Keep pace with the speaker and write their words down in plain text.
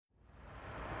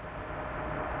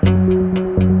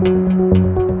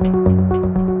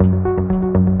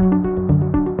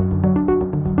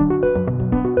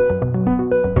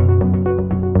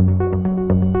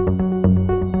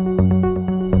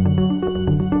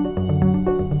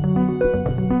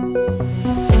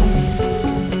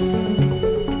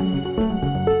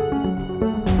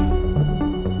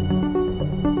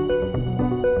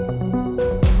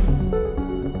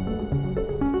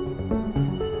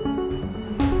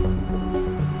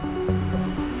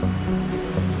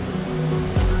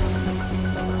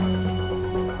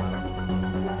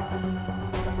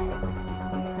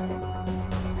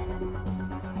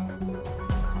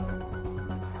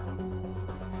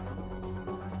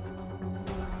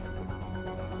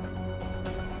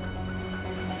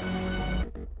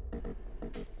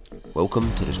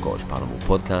Welcome to the Scottish Paranormal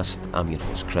Podcast. I'm your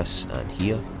host Chris, and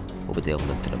here we'll be delving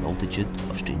into the multitude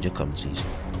of strange occurrences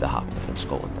that happen within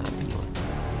Scotland and beyond.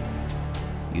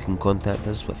 You can contact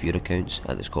us with your accounts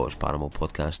at the Scottish Paranormal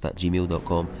Podcast at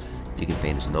gmail.com. You can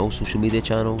find us on all social media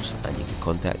channels, and you can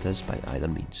contact us by either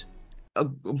means.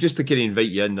 Just to kind of invite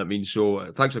you in,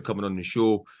 so thanks for coming on the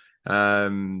show.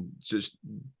 So it's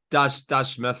Daz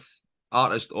Smith,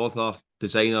 artist, author,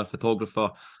 designer,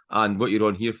 photographer, and what you're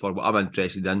on here for, what I'm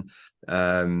interested in,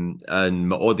 and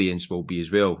my audience will be as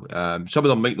well. Some of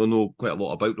them might not know quite a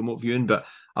lot about remote viewing, but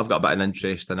I've got a bit of an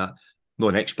interest in it. Not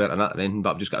an expert in it or anything,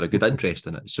 but I've just got a good interest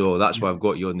in it. So that's why I've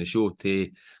got you on the show to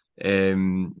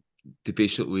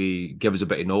basically give us a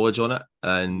bit of knowledge on it,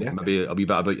 and maybe a wee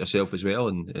bit about yourself as well,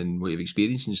 and what you've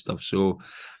experienced and stuff. So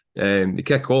to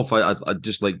kick off, I'd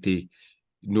just like to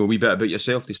know a wee bit about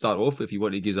yourself to start off, if you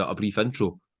want to give us a brief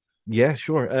intro. Yeah,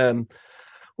 sure.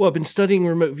 Well, I've been studying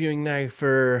remote viewing now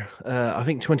for, I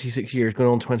think, 26 years, going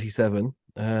on 27.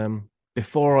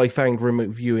 Before I found remote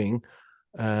viewing,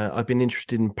 I've been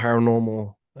interested in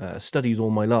paranormal studies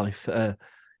all my life.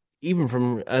 Even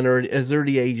from as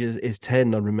early age as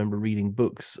 10, I remember reading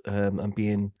books and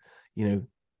being,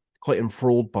 quite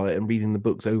enthralled by it and reading the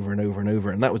books over and over and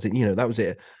over. And that was it, that was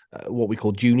it, what we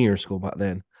call junior school back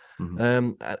then.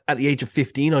 Mm-hmm. At the age of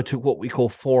 15, I took what we call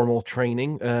formal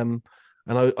training.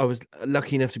 And I was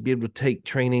lucky enough to be able to take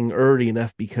training early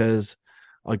enough because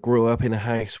I grew up in a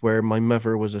house where my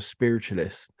mother was a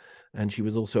spiritualist and she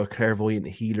was also a clairvoyant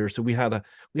healer. So we had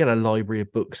a library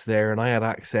of books there, and I had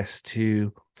access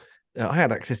to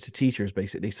teachers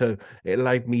basically. So it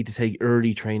allowed me to take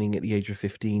early training at the age of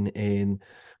 15 in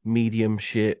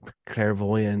mediumship,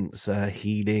 clairvoyance,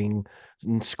 healing,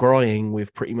 and scrying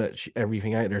with pretty much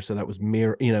everything out there. So that was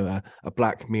mirror, a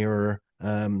black mirror.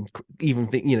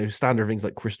 Even standard things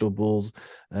like crystal balls,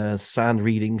 sand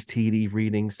readings, tea leaf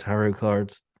readings, tarot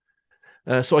cards.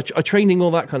 So I trained in all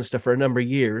that kind of stuff for a number of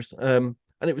years, and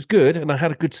it was good, and I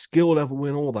had a good skill level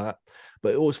in all that,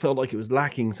 but it always felt like it was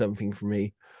lacking something for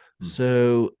me.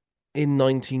 So in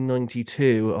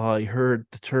 1992, I heard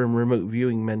the term remote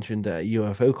viewing mentioned at a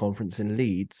UFO conference in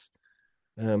Leeds,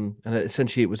 and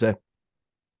essentially it was a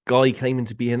guy claiming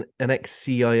to be an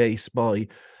ex-CIA spy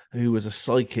who was a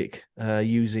psychic,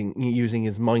 using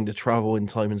his mind to travel in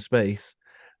time and space.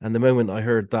 And the moment I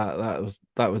heard that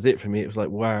was it for me. It was like,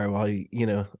 wow,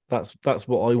 that's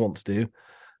what I want to do.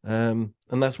 And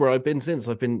that's where I've been since.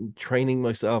 I've been training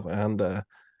myself and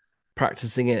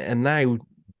practicing it, and now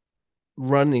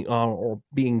running or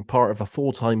being part of a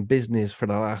full-time business for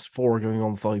the last 4 going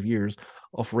on 5 years,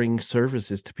 offering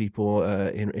services to people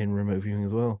in remote viewing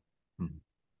as well.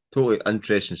 Totally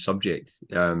interesting subject.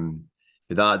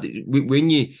 That when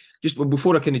you just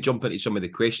before I kind of jump into some of the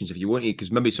questions, if you want to,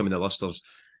 because maybe some of the listeners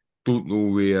don't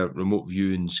know where remote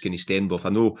viewing's kind of stemmed off. I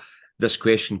know this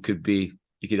question could be,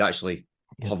 you could actually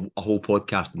have a whole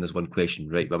podcast in this one question,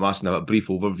 right? But I'm asking a brief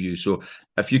overview. So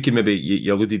if you can maybe,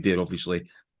 you alluded there obviously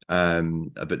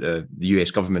about the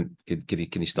US government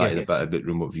can you started a bit about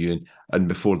remote viewing, and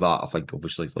before that I think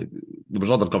obviously like there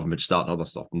was other governments starting other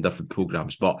stuff and different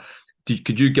programs. But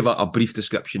could you give a brief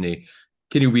description of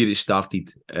kind of where it started,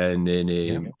 and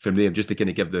then from there, just to kind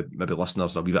of give the maybe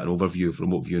listeners a wee bit of an overview of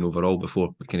remote viewing overall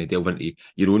before we kind of delve into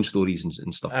your own stories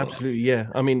and stuff. Absolutely, yeah.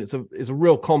 I mean, it's a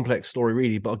real complex story,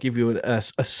 really, but I'll give you a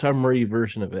summary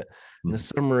version of it. And the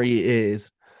summary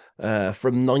is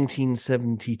from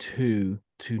 1972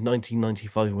 to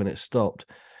 1995, when it stopped,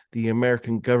 the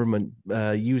American government,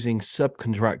 using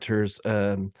subcontractors,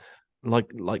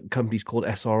 like companies called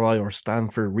SRI or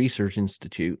Stanford Research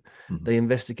Institute, they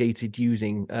investigated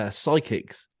using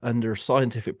psychics under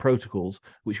scientific protocols,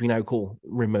 which we now call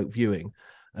remote viewing,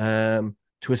 to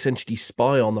essentially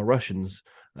spy on the Russians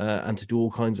and to do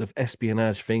all kinds of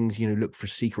espionage things, look for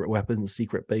secret weapons,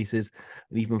 secret bases,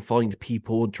 and even find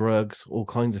people, drugs, all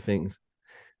kinds of things.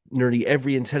 Nearly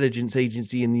every intelligence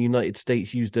agency in the United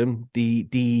States used them. The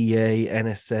DEA,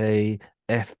 NSA,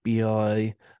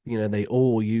 FBI, they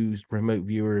all used remote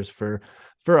viewers for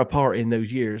a part in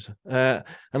those years. And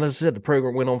as I said, the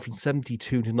program went on from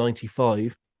 72 to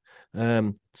 95.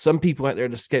 Some people out there,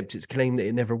 the skeptics, claim that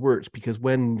it never worked because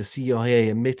when the CIA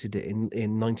admitted it in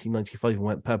 1995 and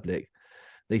went public,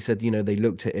 they said, they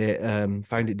looked at it,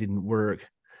 found it didn't work,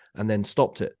 and then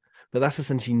stopped it. But that's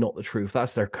essentially not the truth.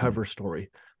 That's their cover story,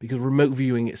 because remote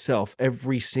viewing itself,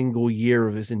 every single year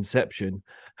of its inception,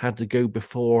 had to go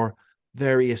before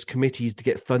various committees to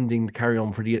get funding to carry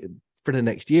on for the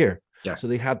next year. Yeah. So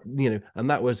they had, and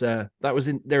that was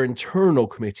in their internal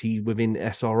committee within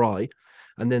SRI,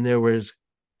 and then there was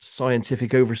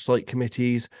scientific oversight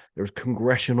committees, there was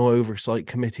congressional oversight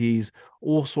committees,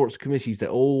 all sorts of committees that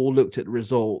all looked at the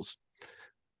results,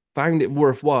 found it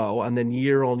worthwhile, and then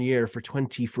year on year for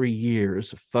 23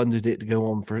 years funded it to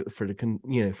go on for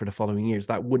the following years.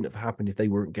 That wouldn't have happened if they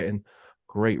weren't getting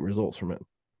great results from it.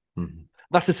 Mm-hmm.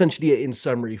 That's essentially it in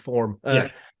summary form.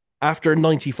 Yeah. After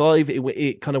 95,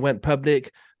 it kind of went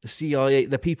public. The CIA,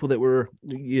 the people that were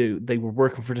they were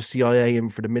working for the CIA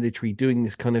and for the military doing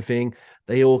this kind of thing,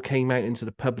 they all came out into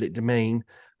the public domain,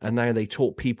 and now they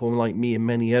taught people like me and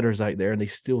many others out there, and they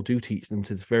still do teach them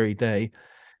to this very day,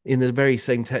 in the very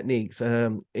same techniques,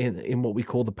 in what we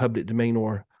call the public domain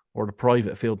or the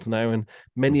private fields now. And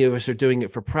many of us are doing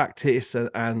it for practice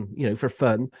and for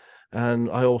fun.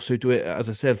 And I also do it, as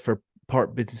I said, for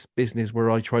part business, where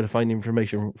I try to find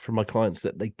information for my clients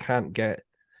that they can't get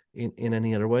in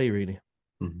any other way, really.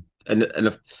 Mm-hmm. And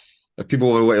if people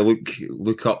want to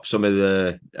look up some of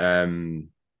the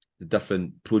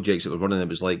different projects that were running, it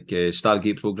was like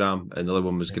Stargate program, and the other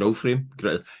one was Grill Flame,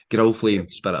 spit it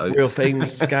out. Grill Flame,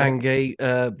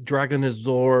 Scangate, Dragon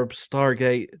Absorb,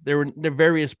 Stargate. There are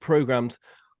various programs.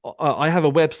 I have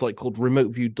a website called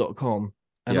remoteview.com,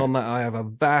 and on that I have a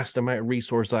vast amount of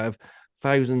resource. I have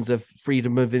thousands of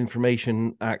Freedom of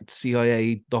Information Act,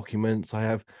 CIA documents. I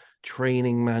have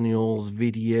training manuals,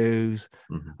 videos.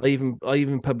 Mm-hmm. I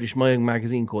even published my own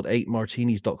magazine called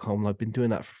 8martinis.com, and I've been doing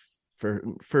that for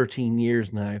 13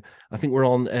 years now. I think we're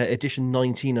on edition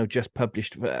 19. I've just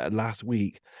published last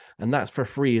week, and that's for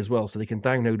free as well. So they can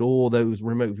download all those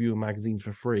remote viewing magazines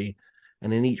for free.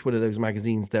 And in each one of those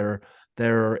magazines, there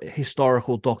are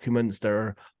historical documents, there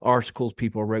are articles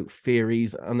people wrote,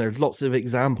 theories, and there's lots of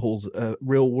examples,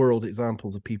 real world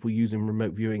examples of people using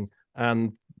remote viewing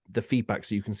and the feedback,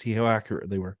 so you can see how accurate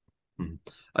they were.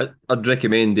 I'd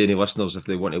recommend any listeners, if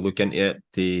they want to look into it,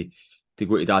 to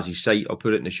go to Daz's site. I'll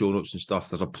put it in the show notes and stuff.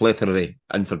 There's a plethora of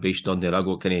information on there.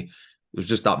 There's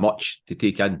just that much to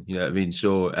take in, you know what I mean?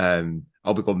 So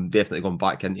I'll be definitely going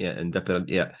back into it and dipping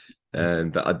into it.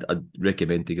 But I'd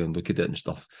recommend to go and look at it and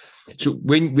stuff. So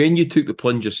when you took the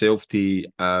plunge yourself to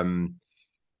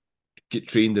get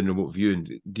trained in remote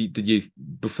viewing, did you,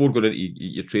 before going into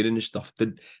your training and stuff,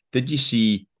 did you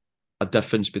see a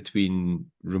difference between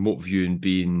remote viewing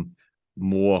being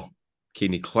more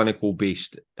kind of clinical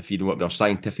based, if you know what, or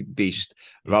scientific based,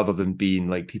 rather than being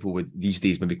like people would these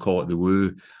days maybe call it the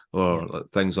woo or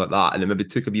things like that, and it maybe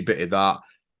took a wee bit of that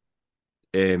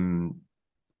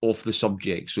off the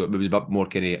subject, so it maybe a bit more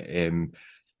kind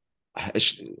of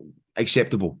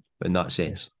acceptable in that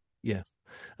sense. Yes.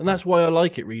 And that's why I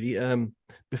like it, really.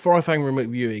 Before I found remote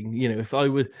viewing,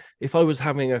 if I was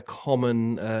having a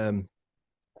common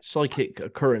psychic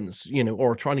occurrence,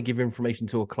 or trying to give information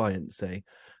to a client, say,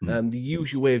 the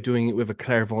usual way of doing it with a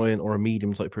clairvoyant or a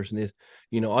medium type person is,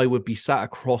 I would be sat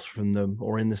across from them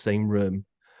or in the same room,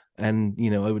 and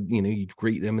I would, you'd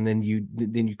greet them, and then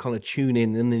you kind of tune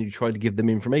in, and then you try to give them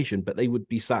information, but they would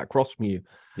be sat across from you.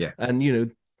 Yeah. And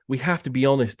we have to be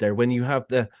honest there. When you have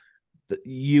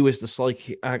you as the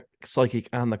psychic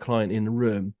and the client in the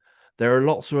room, there are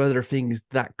lots of other things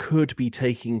that could be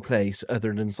taking place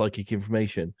other than psychic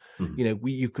information.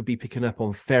 You could be picking up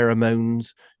on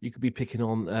pheromones, you could be picking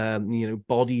on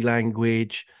body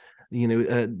language,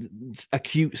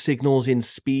 acute signals in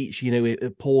speech,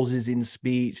 pauses in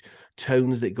speech,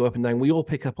 tones that go up and down. We all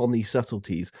pick up on these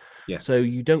subtleties. Yeah. So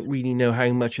you don't really know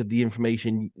how much of the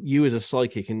information you as a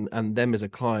psychic and them as a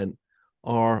client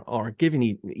are giving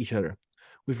each other.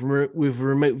 With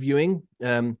remote viewing,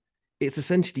 it's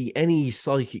essentially any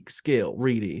psychic skill,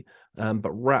 really,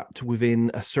 but wrapped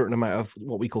within a certain amount of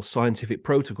what we call scientific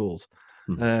protocols.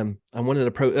 And one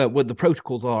of what the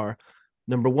protocols are: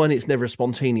 number one, it's never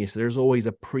spontaneous. There's always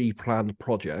a pre-planned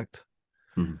project.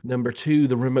 Number two,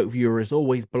 the remote viewer is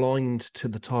always blind to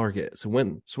the target. So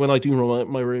when I do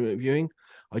my remote viewing,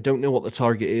 I don't know what the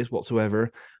target is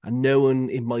whatsoever, and no one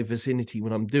in my vicinity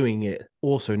when I'm doing it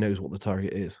also knows what the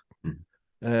target is.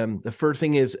 The third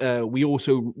thing is we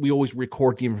always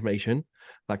record the information.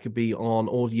 That could be on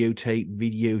audio tape,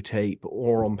 videotape,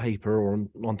 or on paper, or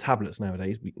on tablets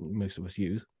nowadays. Most of us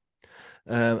use.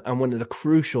 And one of the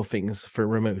crucial things for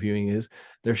remote viewing is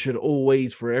there should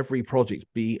always, for every project,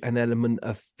 be an element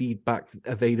of feedback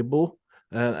available.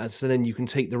 And so then you can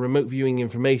take the remote viewing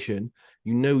information,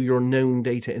 your known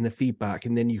data in the feedback,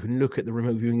 and then you can look at the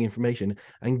remote viewing information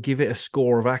and give it a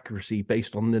score of accuracy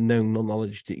based on the known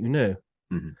knowledge that you know.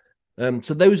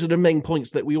 So those are the main points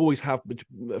that we always have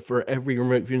for every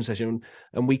remote viewing session,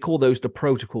 and we call those the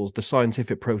protocols, the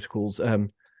scientific protocols.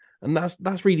 And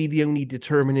that's really the only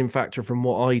determining factor from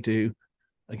what I do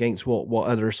against what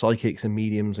other psychics and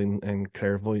mediums and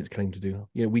clairvoyants claim to do.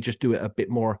 We just do it a bit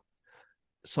more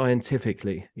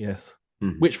scientifically, yes.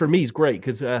 Which for me is great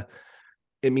because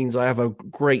it means I have a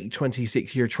great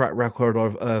 26-year track record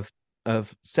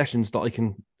of sessions that I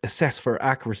can assess for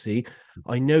accuracy.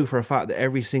 I know for a fact that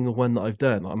every single one that I've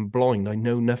done, I'm blind. I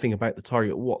know nothing about the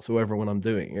target whatsoever when I'm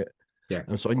doing it. Yeah.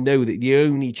 And so I know that the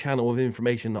only channel of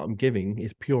information that I'm giving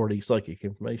is purely psychic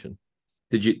information.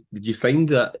 Did you find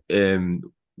that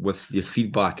with your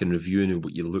feedback and reviewing and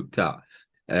what you looked at,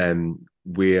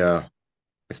 where,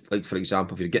 if, like for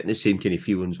example, if you're getting the same kind of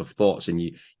feelings or thoughts and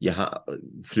you have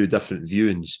through different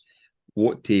viewings,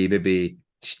 what to maybe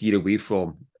steer away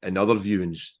from in other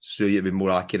viewings so you'll be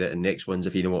more accurate in next ones,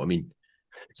 if you know what I mean?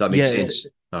 Does that make sense?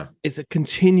 It's a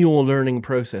continual learning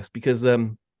process because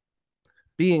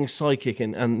being psychic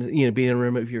and being a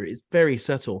remote viewer is very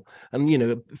subtle.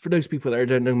 And for those people that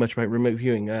don't know much about remote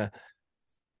viewing,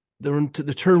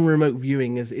 the term remote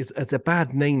viewing is a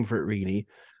bad name for it, really,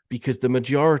 because the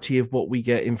majority of what we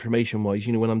get information wise,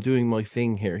 when I'm doing my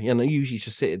thing here, I usually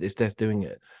just sit at this desk doing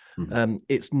it.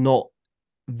 It's not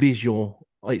visual.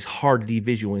 It's hardly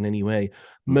visual in any way.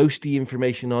 Most of the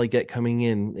information I get coming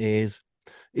in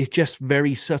it's just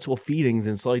very subtle feelings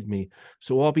inside me.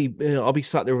 So I'll be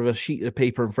sat there with a sheet of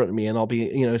paper in front of me, and I'll be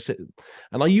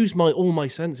and I use all my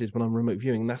senses when I'm remote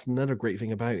viewing. And that's another great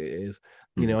thing about it is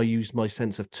I use my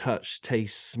sense of touch,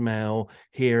 taste, smell,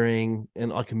 hearing,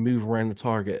 and I can move around the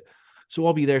target. So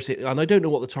I'll be there and I don't know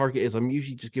what the target is. I'm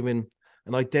usually just given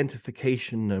an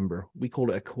identification number. We call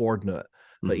it a coordinate,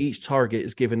 but each target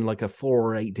is given like a 4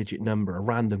 or 8 digit number, a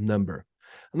random number.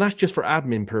 And that's just for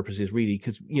admin purposes, really,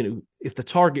 because if the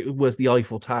target was the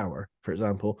Eiffel Tower, for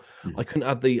example, I couldn't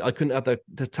add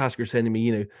the tasker sending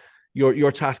me,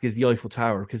 your task is the Eiffel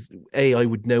Tower, because I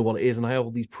would know what it is, and I have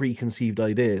all these preconceived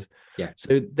ideas. Yeah.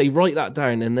 So they write that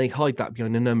down and they hide that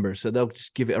behind a number. So they'll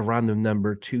just give it a random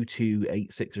number,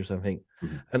 2286 or something.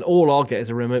 And all I'll get as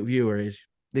a remote viewer is,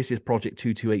 this is project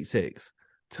 2286.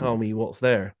 Tell me what's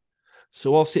there.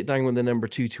 So I'll sit down with the number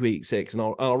 2286 and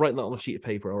I'll write that on a sheet of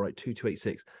paper. I'll write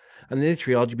 2286. And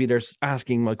literally I'll just be there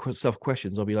asking myself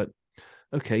questions. I'll be like,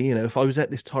 okay, if I was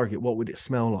at this target, what would it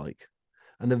smell like?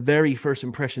 And the very first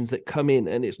impressions that come in,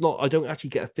 and I don't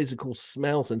actually get a physical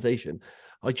smell sensation.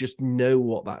 I just know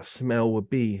what that smell would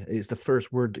be. It's the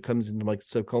first word that comes into my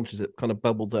subconscious that kind of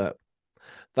bubbles up.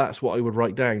 That's what I would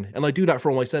write down. And I do that for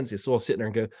all my senses. So I'll sit there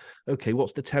and go, okay,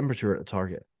 what's the temperature at the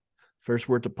target? First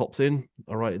word that pops in,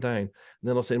 I'll write it down. And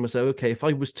then I'll say to myself, okay, if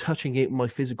I was touching it with my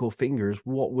physical fingers,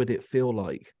 what would it feel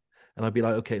like? And I'd be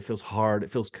like, okay, it feels hard,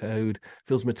 it feels cold, it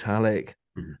feels metallic,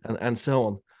 and so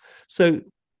on. So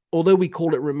although we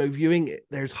call it remote viewing,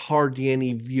 there's hardly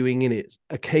any viewing in it.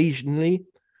 Occasionally,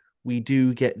 we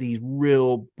do get these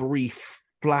real brief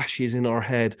flashes in our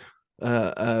head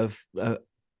of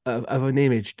an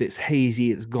image that's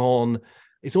hazy, it's gone.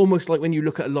 It's almost like when you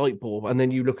look at a light bulb and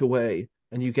then you look away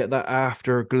and you get that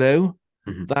afterglow.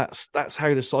 That's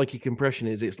how the psychic impression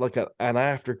is. It's like an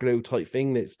afterglow type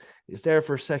thing. It's there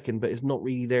for a second, but it's not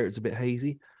really there. It's a bit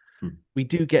hazy. We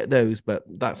do get those, but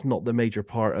that's not the major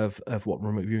part of what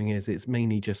remote viewing is. It's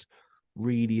mainly just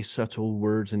really subtle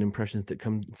words and impressions that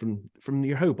come from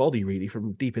your whole body, really,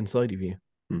 from deep inside of you.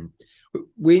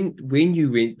 When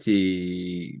you went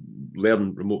to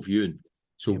learn remote viewing,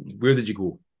 so where did you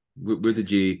go? Where did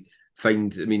you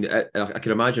find? I mean, I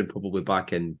can imagine probably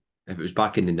if it was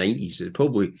back in the 90s,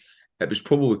 it was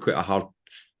probably quite a hard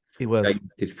thing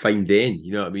to find then.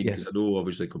 You know what I mean? Because I know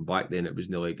obviously come back then it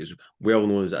wasn't like as well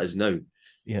known as it is now.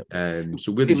 Yeah.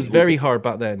 So it was very hard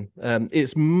back then.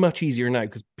 It's much easier now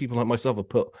because people like myself have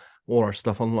put all our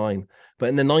stuff online. But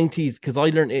in the 90s, because I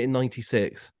learned it in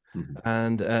 96,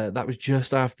 and that was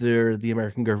just after the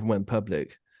American government went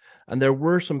public. And there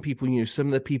were some people, some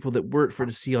of the people that worked for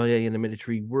the CIA and the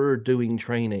military were doing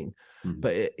training,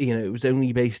 but it was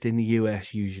only based in the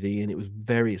US usually, and it was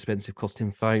very expensive,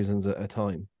 costing thousands at a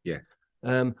time. Yeah.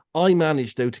 I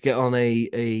managed though to get on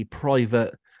a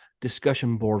private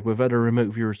discussion board with other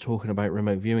remote viewers talking about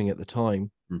remote viewing at the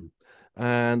time,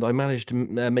 and I managed to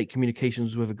make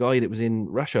communications with a guy that was in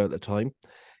Russia at the time,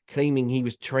 claiming he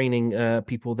was training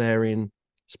people there in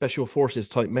special forces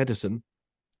type medicine.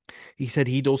 He said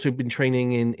he'd also been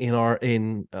training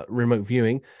in remote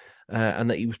viewing, and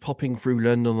that he was popping through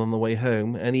London on the way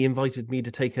home, and he invited me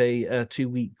to take a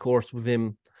 2-week course with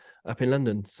him up in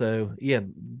London. So yeah,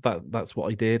 that's what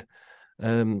I did,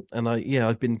 and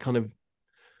I've been kind of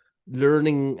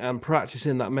learning and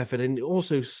practicing that method, and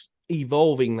also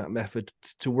evolving that method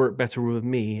to work better with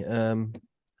me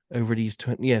over these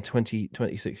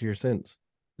 26 years since.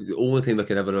 The only time I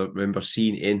can ever remember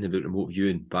seeing anything about remote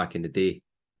viewing back in the day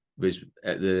was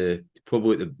at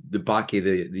probably at the back of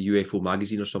the UFO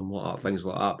magazine or something like that, things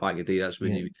like that back in the day. That's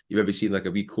when you maybe seen like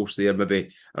a wee course there, maybe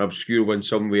an obscure one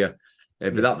somewhere.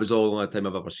 But that was all the only time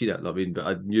I've ever seen it. I mean, but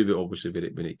I knew it obviously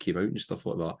when it came out and stuff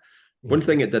like that. One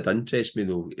thing that did interest me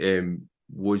though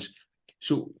was,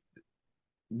 so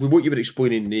with what you were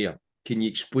explaining there, can you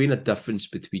explain a difference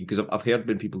between, because I've heard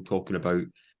when people talking about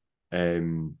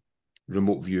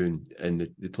remote viewing and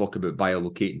they talk about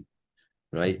biolocating,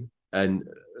 right? Mm-hmm. And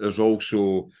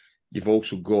you've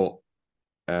also got,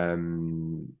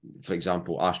 for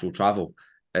example, astral travel.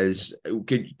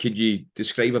 Could you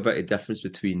describe a bit of difference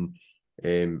between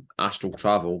astral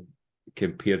travel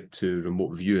compared to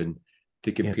remote viewing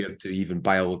to compare to even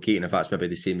biolocating, if that's maybe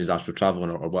the same as astral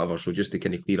traveling or whatever? So just to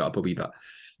kind of clear it up a wee bit.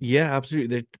 Yeah,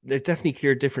 absolutely. There's definitely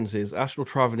clear differences. Astral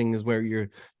traveling is where you're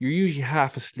usually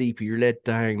half asleep, you're led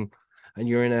down, and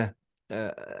you're in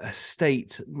a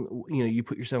state. You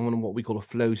put yourself in what we call a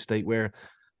flow state, where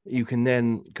you can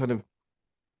then kind of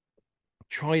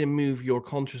try to move your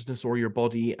consciousness or your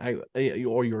body out,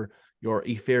 or your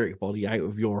etheric body out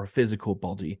of your physical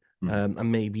body,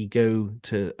 and maybe go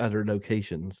to other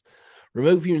locations.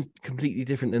 Remote viewing is completely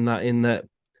different in that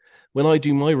when I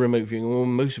do my remote viewing, well,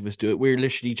 most of us do it, we're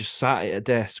literally just sat at a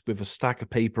desk with a stack of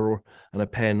paper and a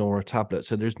pen or a tablet.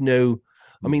 So there's no,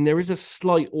 I mean, there is a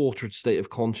slight altered state of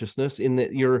consciousness in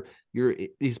that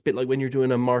it's a bit like when you're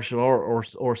doing a martial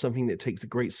art or something that takes a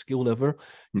great skill level.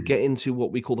 You get into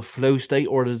what we call the flow state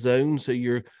or the zone. So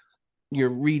you're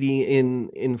really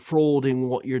enthralled in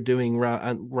what you're doing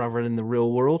rather than the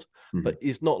real world. But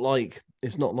it's not like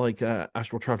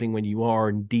astral traveling when you are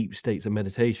in deep states of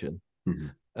meditation.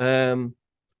 So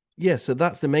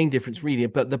that's the main difference really.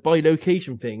 But the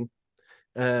bilocation thing,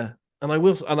 and I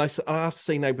have to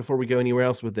say now before we go anywhere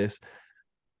else with this,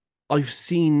 I've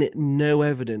seen no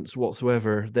evidence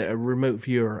whatsoever that a remote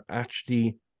viewer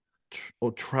actually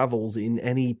travels in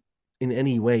any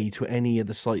way to any of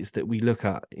the sites that we look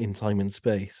at in time and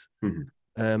space.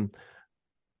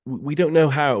 We don't know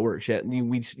how it works yet.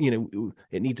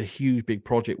 It needs a huge big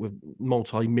project with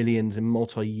multi-millions and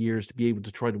multi-years to be able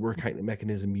to try to work out the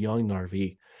mechanism behind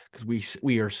RV, because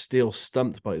we are still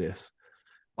stumped by this.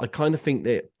 I kind of think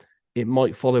that it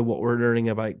might follow what we're learning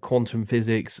about quantum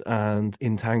physics and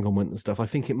entanglement and stuff. I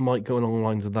think it might go along the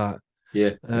lines of that.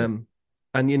 And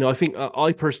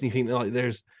I personally think that like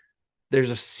there's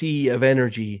a sea of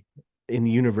energy in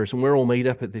the universe, and we're all made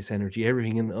up of this energy.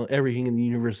 Everything in the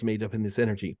universe is made up in this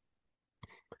energy,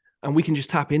 and we can just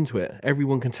tap into it.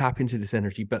 Everyone can tap into this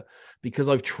energy, but because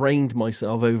I've trained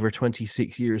myself over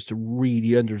 26 years to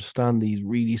really understand these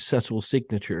really subtle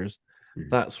signatures,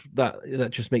 that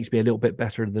just makes me a little bit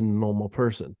better than a normal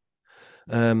person.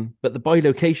 But the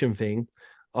bilocation thing,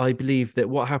 I believe that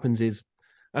what happens is,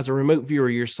 as a remote viewer,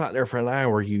 you're sat there for an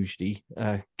hour usually,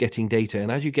 getting data,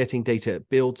 and as you're getting data, it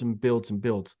builds and builds and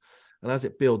builds. And as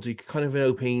it builds, you kind of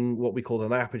open what we call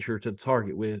an aperture to the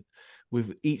target.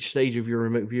 With each stage of your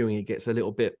remote viewing, it gets a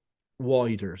little bit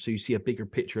wider, so you see a bigger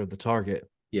picture of the target.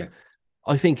 Yeah,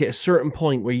 I think at a certain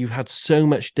point where you've had so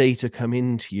much data come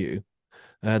into you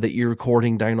that you're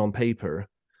recording down on paper,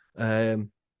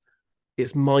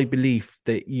 it's my belief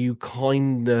that you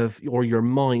kind of, or your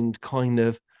mind kind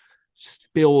of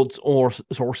builds or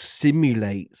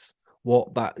simulates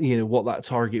what that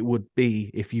target would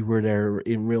be if you were there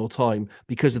in real time,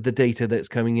 because of the data that's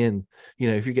coming in.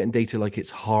 If you're getting data like it's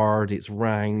hard, it's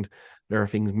round, there are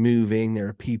things moving, there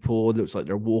are people, it looks like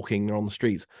they're walking, they're on the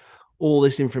streets, all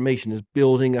this information is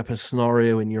building up a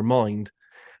scenario in your mind.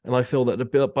 And I feel that the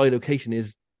bilocation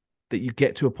is that you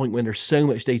get to a point when there's so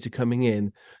much data coming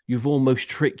in, you've almost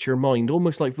tricked your mind,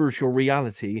 almost like virtual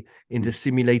reality, into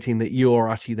simulating that you're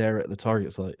actually there at the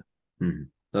target site. I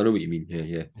know what you mean.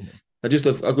 Yeah. I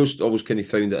always kind of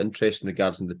found it interesting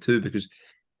regarding the two, because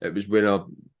it was when I'd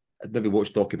maybe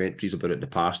watched documentaries about it in the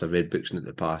past, I read books in it in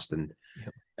the past, and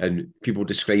people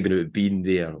describing it being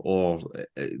there, or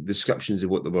descriptions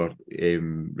of what they were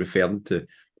referring to,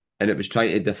 and it was trying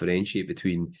to differentiate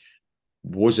between,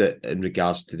 was it in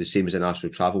regards to the same as in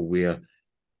astral travel, where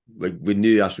like we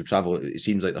knew astral travel, it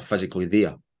seems like they're physically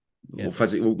there, not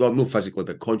physically,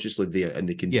 but consciously there, and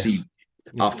they can see.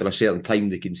 After a certain time,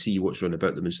 they can see what's run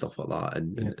about them and stuff like that,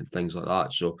 and things like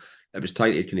that. So it was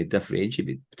trying to kind of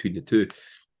differentiate between the two.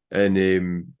 And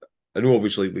I know,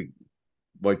 obviously,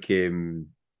 back in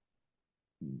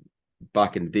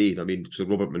the day, I mean, so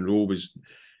Robert Monroe was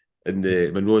in the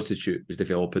Monroe Institute, was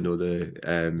developing all the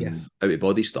out of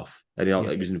body stuff, and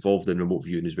he was involved in remote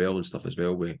viewing as well and stuff as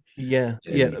well.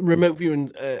 Remote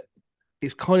viewing.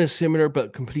 It's kind of similar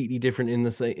but completely different in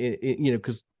the same,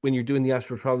 because when you're doing the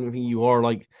astral traveling thing, you are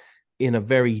like in a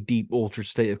very deep altered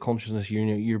state of consciousness.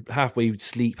 You're halfway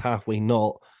sleep, halfway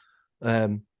not.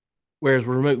 Whereas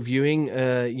remote viewing,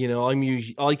 I'm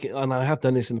usually and I have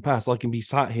done this in the past. I can be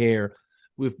sat here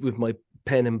with my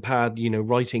pen and pad,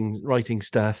 writing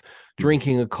stuff,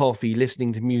 drinking a coffee,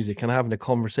 listening to music, and having a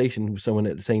conversation with someone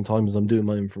at the same time as I'm doing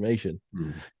my information.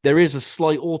 There is a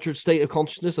slight altered state of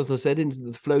consciousness, as I said, into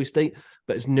the flow state,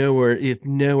 but it's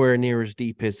nowhere near as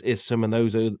deep as some of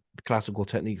those classical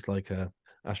techniques like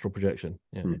astral projection.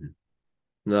 Yeah.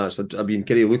 No, I've been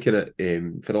kind of looking at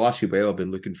for the last few while. I've been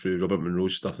looking through Robert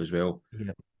Monroe's stuff as well,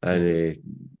 and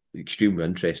extremely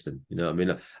interesting. You know what I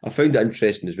mean? I found it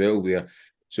interesting as well,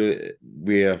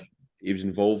 where he was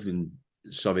involved in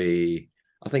some,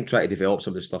 I think, trying to develop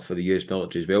some of the stuff for the US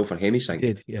military as well for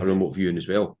hemisync, for remote viewing as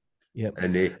well. Yeah.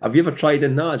 And have you ever tried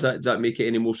in that? Does that make it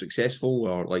any more successful,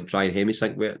 or like trying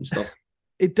hemisync with it and stuff?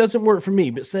 It doesn't work for me,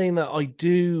 but saying that, I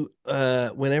do,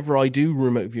 whenever I do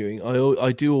remote viewing,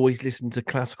 I do always listen to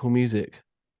classical music.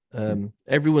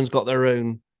 Everyone's got their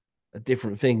own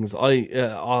different things. I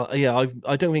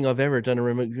don't think I've ever done a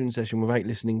remote viewing session without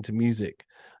listening to music.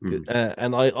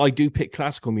 And I do pick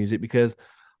classical music because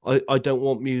I don't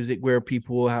want music where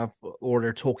people have, or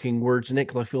they're talking words in it,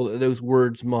 because I feel that those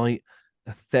words might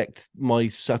affect my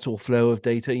subtle flow of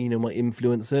data, might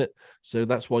influence it. So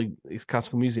that's why it's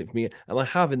classical music for me. And I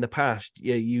have in the past,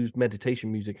 used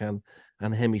meditation music and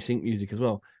hemi-sync music as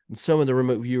well. And some of the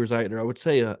remote viewers out there, I would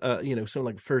say, something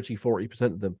like 30-40%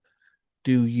 of them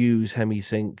do use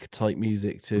hemi-sync type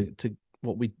music to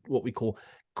what we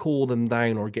call them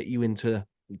down, or get you into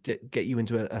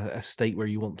a state where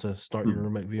you want to start your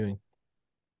remote viewing.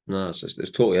 No,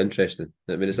 it's totally interesting.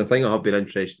 I mean, it's a thing I have been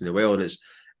interested in as well, and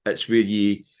it's where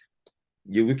you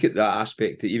look at that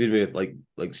aspect, even with like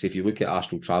say if you look at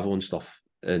astral travel and stuff,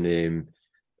 and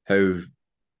how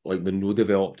like Monroe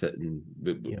developed it and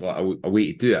a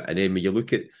way to do it, and then when you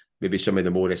look at maybe some of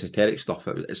the more esoteric stuff,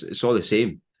 it's all the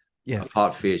same. Yes.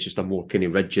 Apart from it's just a more kind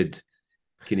of rigid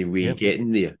kind of way of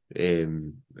getting there.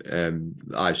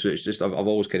 So it's just I've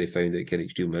always kind of found it kind of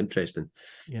extremely interesting.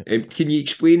 Can you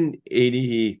explain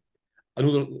any? I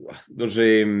know there's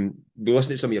we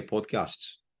listen to some of your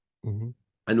podcasts.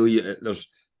 I know there's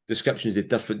descriptions of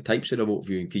different types of remote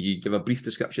viewing. Can you give a brief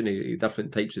description of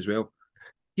different types as well?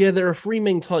 Yeah, there are three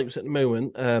main types at the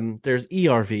moment. There's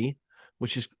ERV,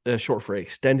 which is short for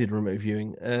extended remote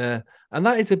viewing, and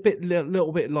that is a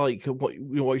little bit like what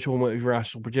you're talking about with your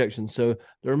astral projection. So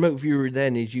the remote viewer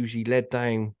then is usually led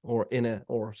down, or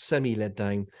semi led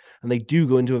down, and they do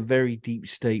go into a very deep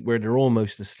state where they're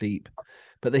almost asleep,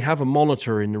 but they have a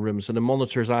monitor in the room, so the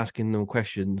monitor is asking them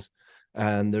questions,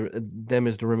 and them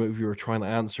as the remote viewer trying to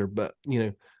answer. But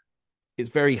it's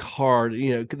very hard,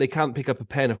 they can't pick up a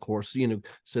pen, of course,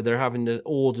 so they're having to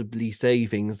audibly say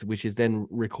things, which is then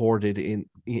recorded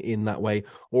in that way.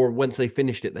 Or once they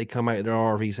finished it, they come out of their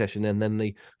RV session and then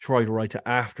they try to write it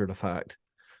after the fact.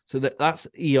 So that's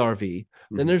ERV.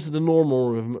 Then there's the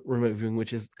normal remote viewing,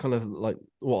 which is kind of like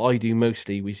what I do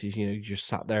mostly, which is, you just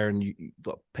sat there and you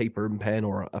got paper and pen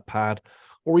or a pad,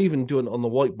 or even doing it on the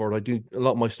whiteboard. I do a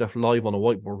lot of my stuff live on a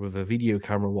whiteboard with a video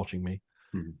camera watching me.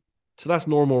 So that's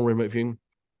normal remote viewing.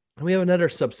 And we have another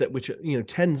subset, which,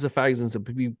 tens of thousands of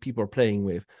people are playing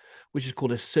with, which is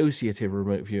called associative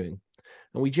remote viewing.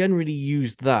 And we generally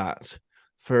use that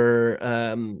for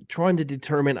trying to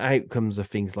determine outcomes of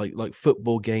things like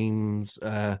football games,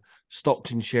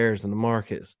 stocks and shares in the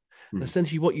markets. And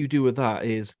essentially what you do with that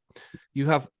is you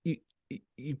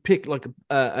pick like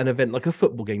an event, like a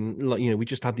football game. Like, we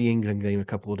just had the England game a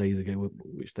couple of days ago,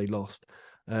 which they lost.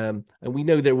 And we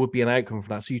know there would be an outcome for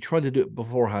that. So you try to do it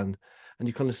beforehand, and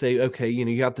you kind of say, okay,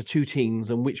 you have the two teams,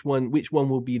 and which one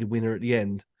will be the winner at the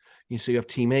end. So you have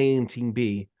team A and team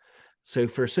B. So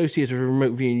for associative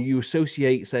remote viewing, you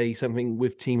associate, say, something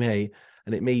with team A,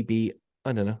 and it may be,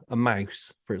 I don't know, a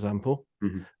mouse, for example.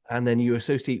 And then you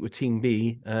associate with team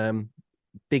B,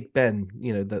 Big Ben,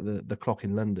 the clock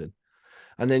in London.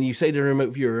 And then you say to the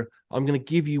remote viewer, I'm going to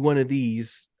give you one of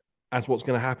these as what's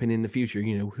going to happen in the future,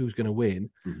 who's going to win.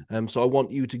 So I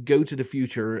want you to go to the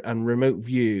future and remote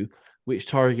view which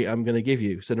target I'm going to give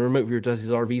you. So the remote viewer does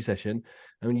his RV session,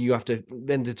 and you have to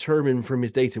then determine from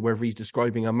his data whether he's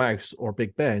describing a mouse or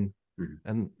Big Ben.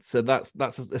 And so that's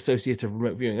associative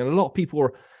remote viewing. And a lot of people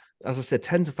are, as I said,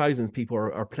 tens of thousands of people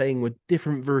are playing with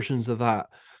different versions of that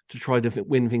to try to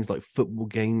win things like football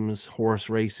games, horse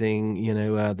racing,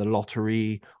 the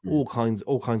lottery, all kinds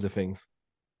of things.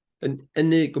 And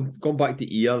going back to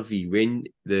ERV, when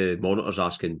the monitor's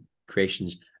asking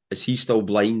questions, is he still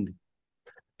blind?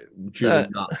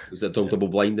 during that? Is it double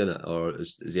blind in it, or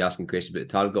is he asking questions about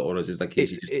the target, or is it like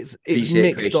case it's preset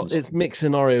mixed. questions? It's mixed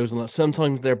scenarios, and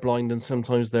sometimes they're blind and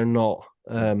sometimes they're not.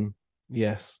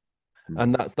 Yes,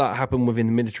 and that happened within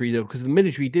the military though, because the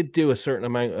military did do a certain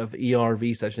amount of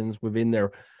ERV sessions within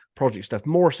their project stuff,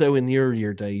 more so in the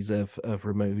earlier days of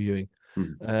remote viewing.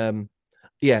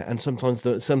 Yeah, and sometimes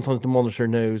the monitor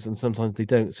knows, and sometimes they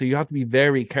don't. So you have to be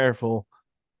very careful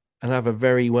and have a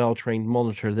very well trained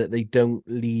monitor that they don't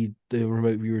lead the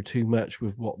remote viewer too much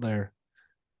with what they're,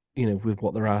 with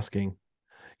what they're asking.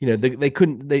 They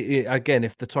couldn't. They again,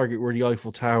 if the target were the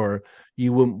Eiffel Tower,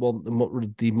 you wouldn't want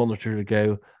the monitor to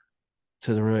go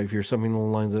to the remote viewer something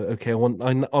along the lines of, okay, I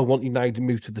want you now to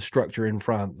move to the structure in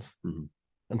France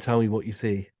and tell me what you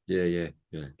see. Yeah.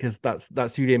 Because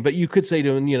that's you in. But you could say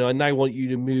to them, I now want you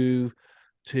to move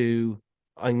to,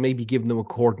 I maybe give them a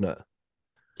coordinate.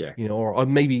 Yeah. Or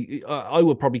I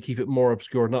would probably keep it more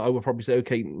obscure. I would probably say,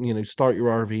 okay, start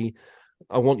your RV.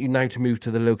 I want you now to move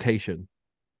to the location.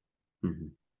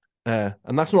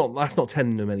 And that's not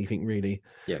telling them anything really.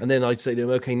 Yeah. And then I'd say to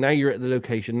them, okay, now you're at the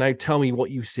location. Now tell me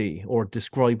what you see, or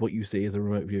describe what you see as a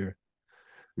remote viewer.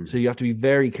 So you have to be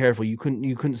very careful. You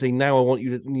couldn't say, now I want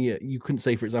you to. You couldn't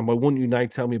say, for example, I want you now to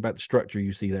tell me about the structure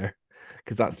you see there,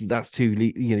 because that's too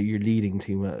you're leading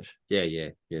too much. Yeah.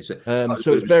 So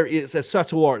it's a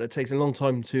subtle art that takes a long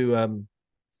time to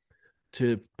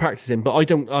practice in. But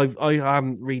I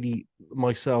haven't really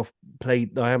myself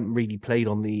played. I haven't really played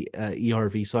on the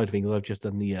ERV side of things. I've just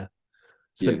done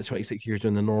spent the 26 years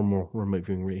doing the normal remote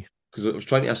viewing really. Because I was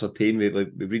trying to ascertain,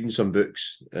 we're reading some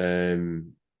books,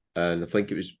 and I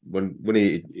think it was one of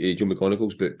Joe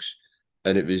McGonagall's books,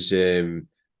 and it was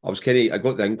I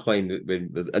got the incline that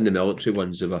when in the military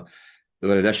ones they were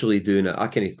initially doing it. I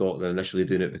kind of thought they were initially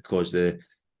doing it because who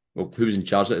was in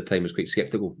charge at the time was quite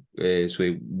sceptical, so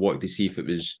he wanted to see if it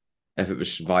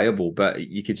was viable. But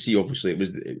you could see obviously it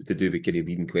was to do with kind of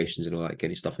leading questions and all that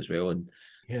kind of stuff as well, and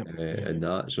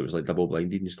that, so it was like double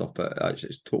blinded and stuff. But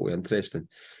it's totally interesting.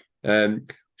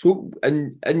 So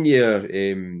in your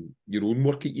own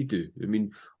work that you do, I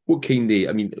mean, what kind of?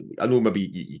 I mean, I know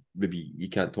maybe you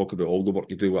can't talk about all the work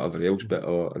you do, whatever else, but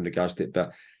in regards to it,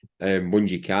 but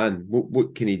ones you can,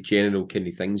 what kind of general kind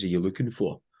of things are you looking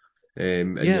for?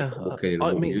 What kind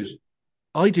of views?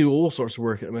 I do all sorts of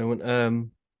work at the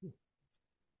moment.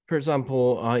 For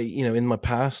example, in my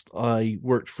past, I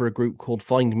worked for a group called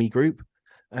Find Me Group,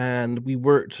 and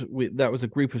that was a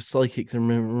group of psychics and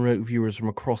remote viewers from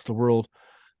across the world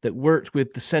that worked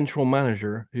with the central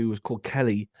manager, who was called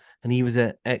Kelly, and he was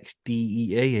an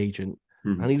ex-DEA agent.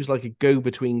 And he was like a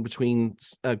go-between between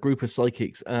a group of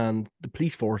psychics and the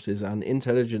police forces and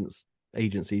intelligence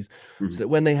agencies. So that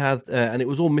when they had, and it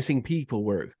was all missing people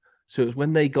work. So it was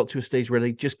when they got to a stage where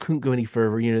they just couldn't go any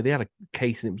further. They had a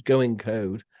case and it was going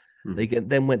code. They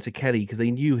then went to Kelly because they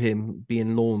knew him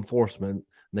being law enforcement.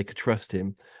 And they could trust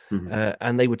him,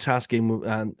 and they would task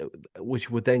him, which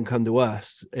would then come to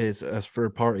us as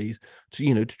third parties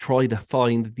to try to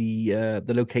find the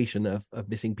location of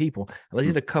missing people. And I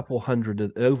did over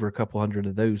a couple hundred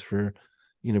of those for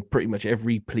pretty much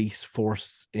every police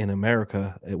force in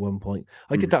America at one point.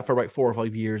 I did that for about 4 or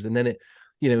 5 years, and then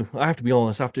I have to be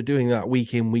honest, after doing that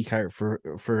week in week out for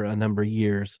a number of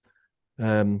years,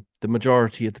 the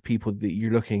majority of the people that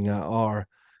you're looking at are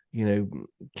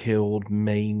killed,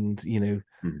 maimed,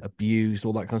 abused,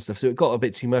 all that kind of stuff. So it got a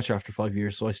bit too much after 5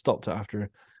 years. So I stopped it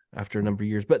after a number of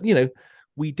years. But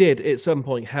we did at some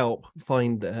point help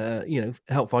find a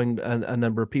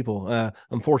number of people.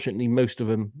 Unfortunately, most of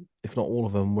them, if not all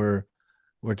of them, were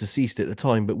deceased at the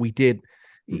time. But we did,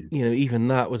 even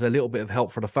that was a little bit of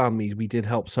help for the families. We did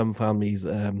help some families,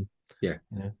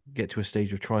 get to a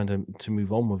stage of trying to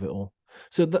move on with it all.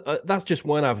 So that's just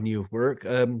one avenue of work.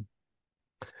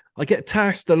 I get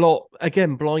tasked a lot,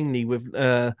 again, blindly with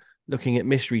looking at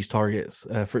mysteries targets.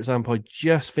 For example, I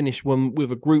just finished one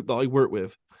with a group that I work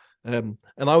with. And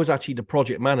I was actually the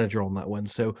project manager on that one.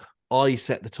 So I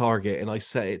set the target and I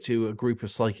set it to a group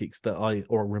of psychics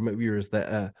or remote viewers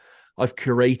that I've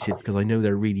curated because I know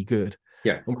they're really good.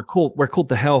 Yeah. And we're called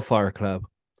the Hellfire Club.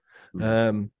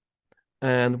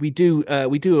 And we do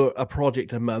a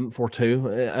project a month or two,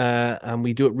 and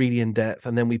we do it really in depth,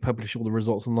 and then we publish all the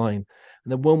results online.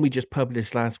 And the one we just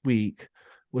published last week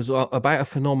was about a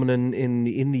phenomenon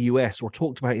in the US, or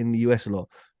talked about in the US a lot,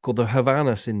 called the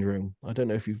Havana syndrome. I don't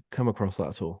know if you've come across that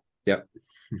at all. Yeah.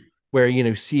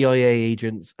 where CIA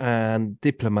agents and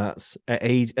diplomats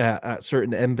at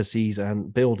certain embassies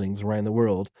and buildings around the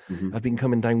world have been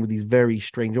coming down with these very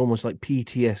strange, almost like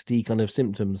PTSD kind of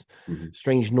symptoms,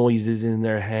 strange noises in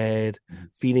their head,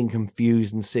 feeling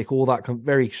confused and sick, all that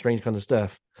very strange kind of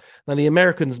stuff. Now, the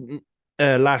Americans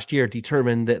last year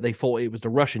determined that they thought it was the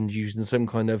Russians using some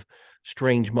kind of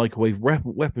strange microwave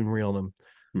weaponry on them.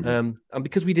 And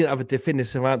because we didn't have a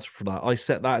definitive answer for that, I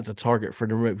set that as a target for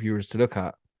the remote viewers to look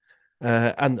at.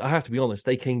 And I have to be honest,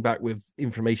 they came back with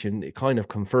information. It kind of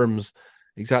confirms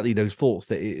exactly those thoughts,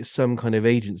 that it is some kind of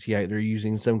agency out there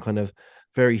using some kind of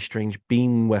very strange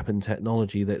beam weapon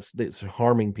technology that's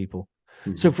harming people.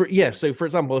 So for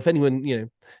example, if anyone,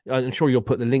 I'm sure you'll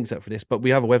put the links out for this, but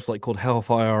we have a website called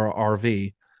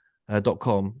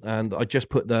hellfirerv.com, and I just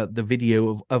put the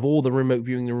video of all the remote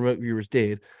viewing the remote viewers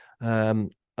did out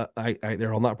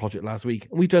there on that project last week.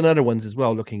 And we've done other ones as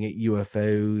well, looking at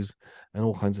UFOs and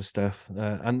all kinds of stuff.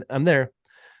 And they're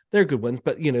good ones,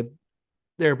 but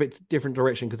they're a bit different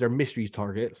direction because they're mysteries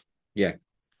targets. Yeah.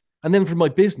 And then for my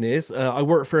business, I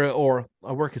work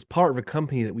as part of a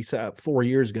company that we set up 4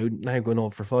 years ago, now going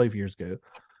on for 5 years ago,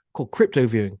 called Crypto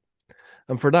Viewing.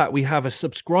 And for that, we have a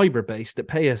subscriber base that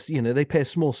pay us, they pay a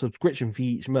small subscription fee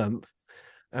each month.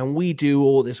 And we do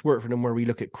all this work for them where we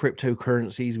look at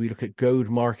cryptocurrencies, we look at gold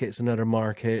markets and other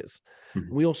markets.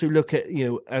 We also look at,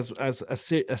 as a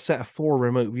set of 4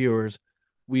 remote viewers,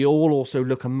 we all also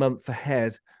look a month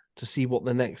ahead to see what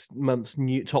the next month's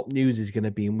top news is going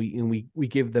to be. And we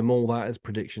give them all that as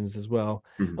predictions as well.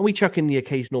 And we chuck in the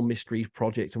occasional mystery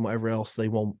project and whatever else they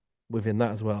want within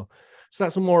that as well. So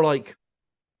that's a more like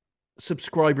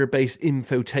subscriber-based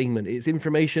infotainment. It's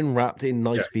information wrapped in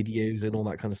nice videos and all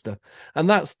that kind of stuff. And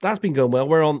that's been going well.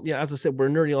 We're on, as I said, we're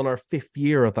nearly on our 5th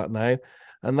year of that now.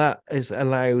 And that has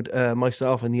allowed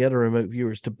myself and the other remote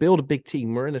viewers to build a big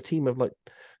team. We're in a team of like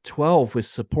 12 with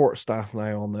support staff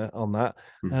now on that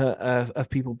of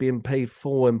people being paid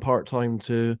full and part-time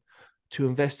to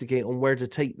investigate on where to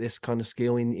take this kind of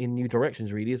skill in new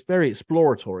directions. Really, it's very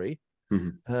exploratory.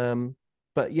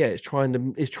 But yeah, it's trying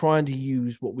to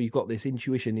use what we've got, this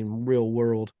intuition, in real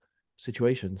world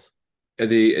situations. Are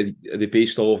they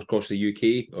based all across the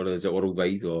UK, or is it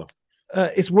worldwide? Or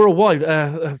it's worldwide.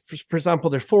 For example,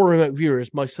 there's 4 remote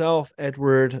viewers: myself,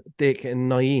 Edward, Dick, and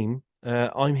Naeem.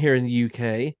 I'm here in the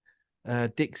UK.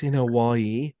 Dick's in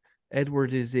Hawaii.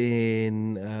 Edward is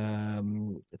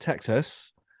in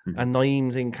Texas, and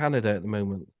Naeem's in Canada at the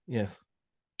moment. Yes.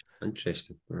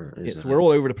 Interesting. Yes, we're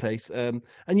all over the place. And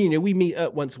we meet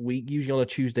up once a week, usually on a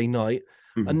Tuesday night.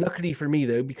 And luckily for me,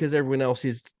 though, because everyone else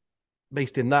is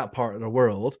based in that part of the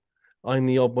world, I'm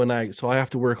the odd one out, so I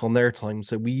have to work on their time.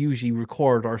 So we usually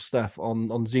record our stuff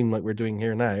on Zoom like we're doing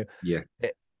here now. Yeah.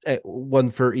 At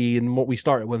 1:30, and we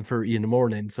start at 1:30 in the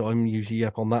morning. So I'm usually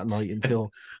up on that night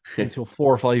until 4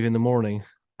 or 5 in the morning.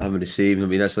 I'm the same. I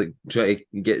mean, that's like trying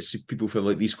to get people from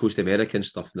like East Coast America and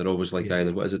stuff, and they're always like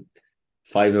either, what is it,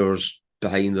 5 hours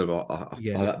behind, or 5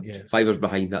 hours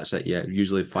behind. That's it. Yeah,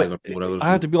 usually 5 or 4 hours. I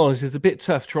have to be honest; it's a bit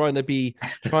tough trying to be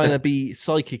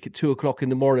psychic at 2 o'clock in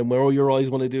the morning, where all your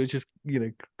eyes want to do is just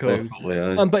close.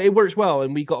 But it works well,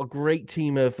 and we got a great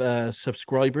team of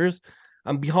subscribers,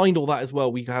 and behind all that as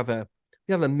well, we have a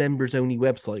members only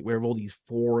website where we have all these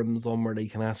forums on where they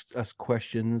can ask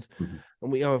questions,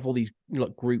 and we have all these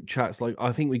group chats. Like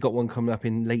I think we got one coming up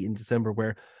in late in December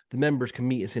where the members can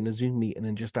meet us in a Zoom meeting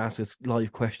and just ask us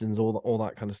live questions, all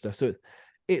that kind of stuff. So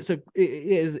it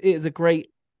is a great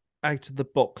out of the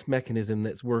box mechanism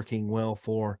that's working well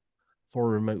for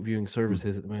remote viewing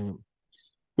services at the moment.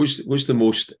 What's the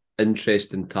most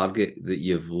interesting target that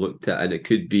you've looked at? And it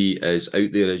could be as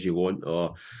out there as you want,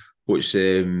 or what's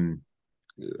so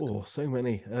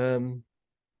many.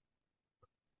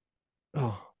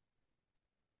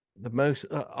 The most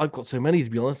I've got so many, to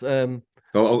be honest. I'll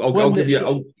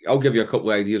give you a couple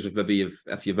of ideas of maybe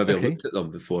if you've maybe looked at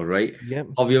them before, right? Yeah.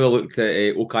 Have you ever looked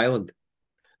at Oak Island?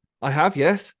 I have,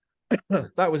 yes.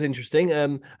 That was interesting.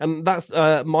 And that's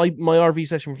my RV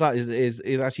session for that is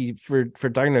actually for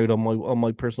download on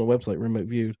my personal website, Remote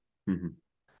Viewed.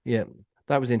 Yeah,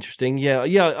 that was interesting. Yeah.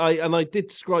 I did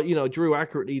describe, I drew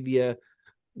accurately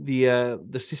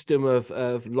the system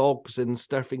of logs and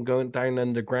stuff and going down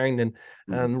underground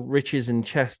and riches and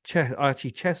chests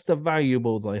of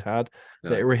valuables I had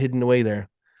that were hidden away there,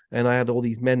 and I had all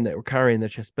these men that were carrying their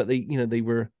chests, but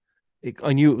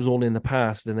I knew it was all in the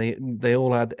past, and they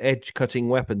all had edge cutting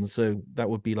weapons, so that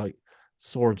would be like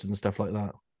swords and stuff like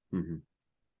that.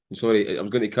 Sorry, I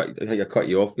was going to I cut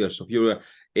you off there. So if you were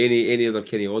any other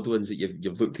kind of odd ones that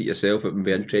you've looked at yourself, it would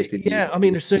be interesting. Yeah, I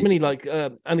mean, there's so many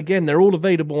and again, they're all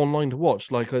available online to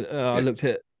watch. Like I looked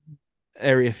at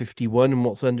Area 51 and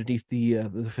what's underneath the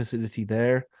facility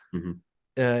there. Mm-hmm.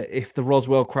 If the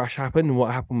Roswell crash happened and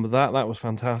what happened with that was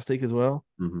fantastic as well.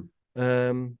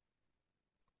 Mm-hmm.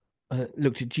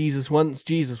 Looked at Jesus once.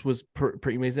 Jesus was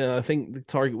pretty amazing. I think the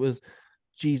target was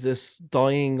Jesus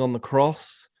dying on the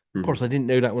cross. Of course, I didn't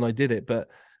know that when I did it, but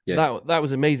that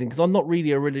was amazing because I'm not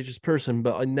really a religious person,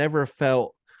 but I never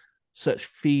felt such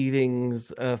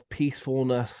feelings of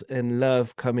peacefulness and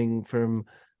love coming from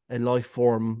a life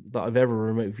form that I've ever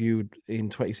remote viewed in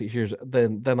 26 years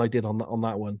than I did on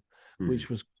that one, which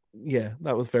was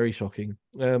that was very shocking.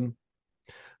 And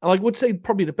I would say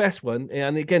probably the best one,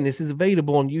 and again, this is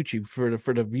available on YouTube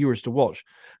for the viewers to watch.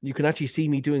 You can actually see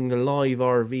me doing the live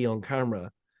RV on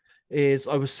camera. Is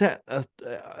I was set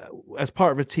as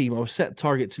part of a team. I was set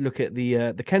target to look at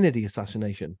the Kennedy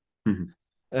assassination.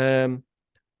 And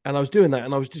I was doing that,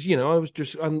 and I was just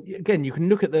again, you can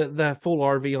look at the full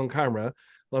RV on camera.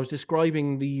 I was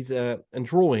describing these and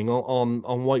drawing on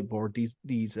whiteboard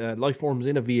these life forms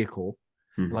in a vehicle,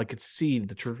 and I could see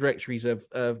the trajectories of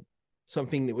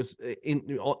something that was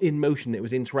in motion that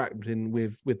was interacting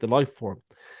with the life form,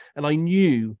 and I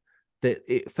knew that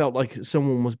it felt like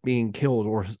someone was being killed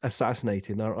or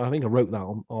assassinated. I think I wrote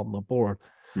that on the board,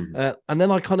 and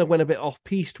then I kind of went a bit off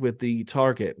piste with the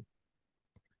target,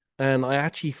 and I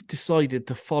actually decided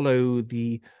to follow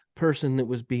the person that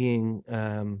was being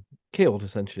killed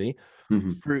essentially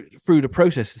through the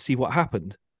process to see what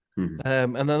happened.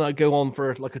 And then I go on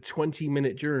for like a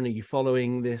 20-minute journey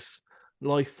following this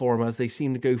life form as they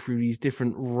seem to go through these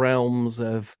different realms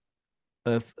of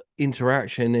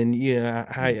interaction, and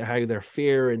how their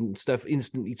fear and stuff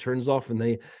instantly turns off and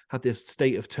they had this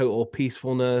state of total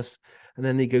peacefulness, and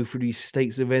then they go through these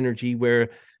states of energy where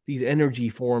these energy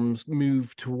forms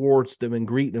move towards them and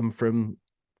greet them from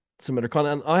some other kind.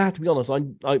 And I have to be honest,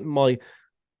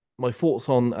 my thoughts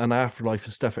on an afterlife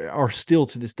and stuff are still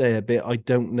to this day a bit, I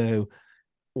don't know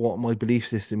what my belief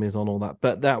system is on all that,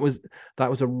 but that was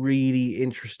a really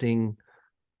interesting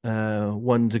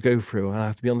one to go through. I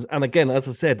have to be honest, and again, as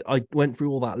I said, I went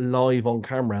through all that live on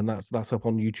camera, and that's up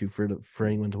on YouTube for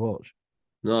anyone to watch.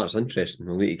 No, it's interesting.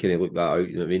 I'll need to kind of look that out.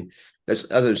 You know what I mean? As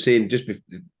I was saying, just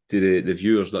to the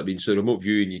viewers, that I mean, so remote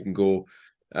viewing, you can go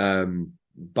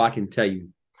back in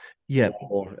time.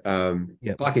 Or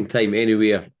back in time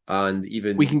anywhere, and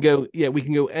even we can go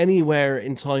anywhere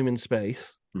in time and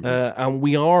space. And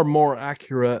we are more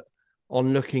accurate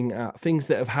on looking at things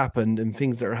that have happened and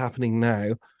things that are happening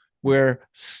now. We're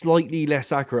slightly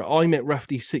less accurate. I'm at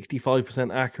roughly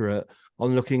 65% accurate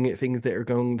on looking at things that are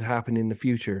going to happen in the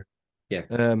future.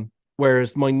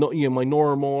 Whereas my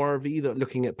normal RV that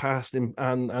looking at past and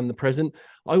the present,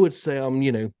 I would say I'm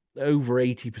over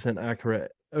 80%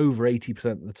 accurate over 80%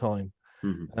 of the time.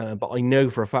 But I know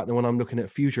for a fact that when I'm looking at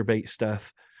future-based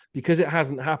stuff, because it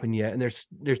hasn't happened yet, and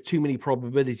there's too many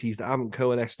probabilities that haven't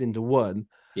coalesced into one.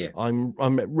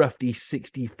 I'm at roughly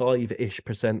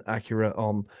 65-ish% accurate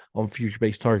on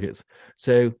future-based targets.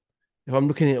 So if I'm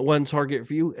looking at one target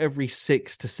for you, every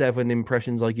 6 to 7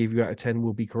 impressions I give you out of 10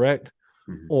 will be correct.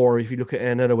 Or if you look at it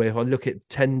another way, if I look at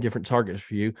 10 different targets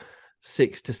for you,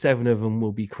 6 to 7 of them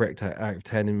will be correct out of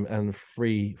 10, and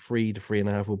 3 to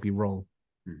 3.5 will be wrong.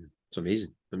 It's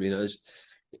amazing. I mean,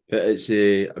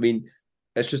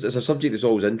 it's a subject that's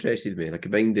always interested me. Like, I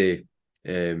mind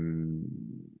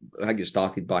I think it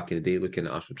started back in the day looking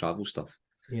at astral travel stuff.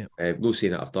 No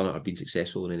saying that I've done it, I've been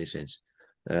successful in any sense.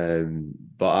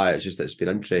 But it's been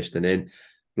interesting. And then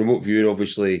remote viewing,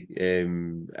 obviously,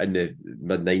 in the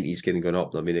mid-90s, kind of gone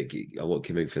up. I mean, a lot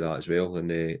came out for that as well, and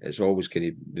it's always kind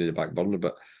of been in the back burner.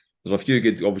 But there's a few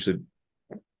good, obviously,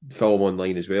 film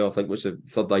online as well. I think what's the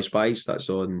Third Eye Spies? That's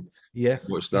on. Yes.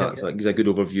 What's that? Yeah. So it gives a good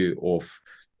overview of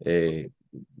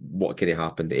what kind of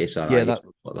happened to SRI. Yeah,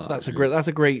 that's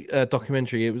a great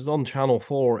documentary. It was on Channel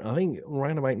 4, I think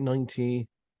around about 94,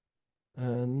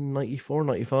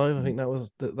 95. I think that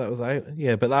was out.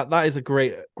 Yeah, but that is a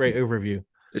great overview.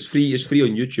 It's free on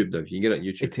YouTube though. You can get it on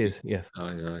YouTube. It is, yes.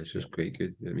 It's just quite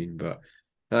good. I mean, but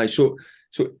so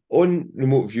on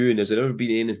remote viewing, has there ever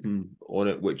been anything on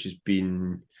it which has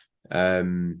been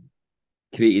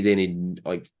created anything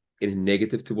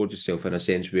negative towards yourself, in a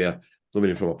sense, where, not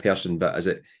meaning from a person, but is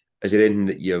there anything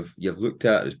that you've looked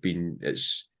at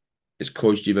it's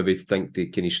caused you maybe think to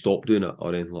kind of stop doing it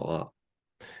or anything like that?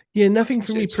 Yeah, nothing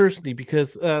for me personally,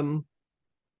 because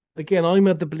again, I'm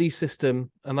of the belief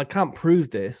system, and I can't prove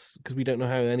this because we don't know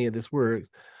how any of this works.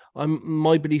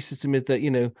 My belief system is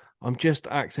that I'm just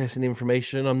accessing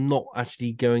information. I'm not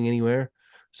actually going anywhere.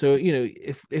 So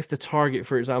if the target,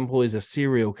 for example, is a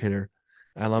serial killer,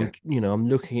 and I'm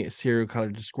looking at a serial killer,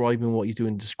 describing what he's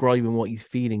doing, describing what he's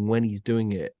feeling when he's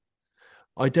doing it,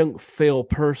 I don't feel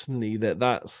personally that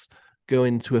that's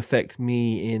going to affect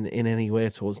me in any way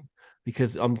at all,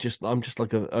 because I'm just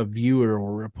like a viewer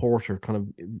or a reporter kind of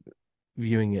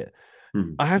viewing it.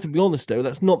 Mm-hmm. I have to be honest though,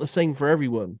 that's not the same for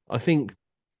everyone. I think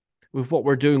with what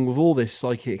we're doing with all this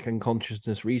psychic and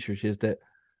consciousness research is that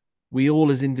we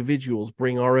all as individuals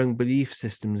bring our own belief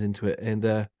systems into it, and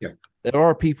Yeah. there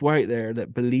are people out there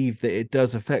that believe that it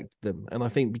does affect them, and I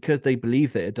think because they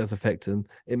believe that it does affect them,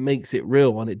 it makes it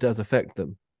real and it does affect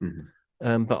them.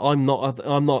 Mm-hmm. But I'm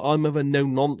of a no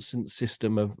nonsense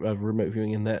system of remote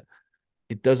viewing, in that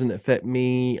it doesn't affect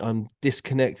me. I'm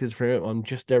disconnected from it. I'm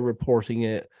just there reporting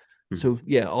it. Mm-hmm. So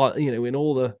yeah, in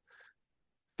all the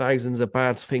thousands of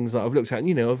bad things that I've looked at,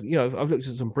 and I've looked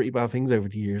at some pretty bad things over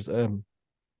the years.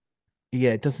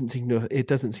 Yeah, it doesn't seem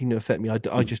to affect me. I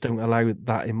Mm-hmm. just don't allow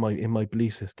that in my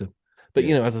belief system. But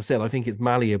Yeah. as I said, I think it's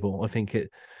malleable. I think you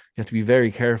have to be very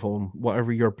careful.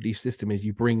 Whatever your belief system is,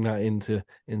 you bring that into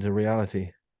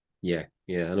reality. Yeah.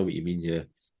 Yeah. I know what you mean. Yeah.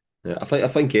 Yeah, I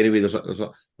think anyway. There's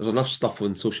enough stuff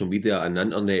on social media and the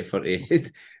internet for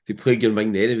to plague your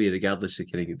mind anyway, regardless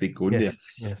of kind of they going Yes,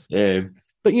 yes. there.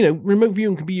 But remote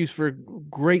viewing can be used for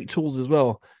great tools as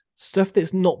well. Stuff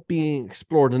that's not being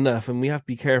explored enough, and we have to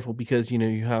be careful because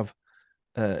you have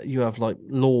like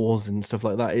laws and stuff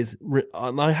like that.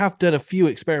 And I have done a few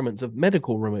experiments of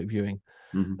medical remote viewing,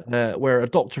 Mm-hmm. where a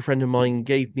doctor friend of mine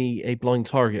gave me a blind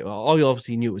target. I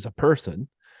obviously knew it was a person,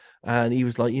 and he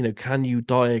was like, can you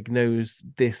diagnose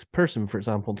this person, for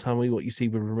example? Tell me what you see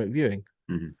with remote viewing.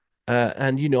 Mm-hmm.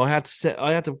 And I had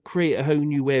to create a whole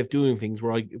new way of doing things,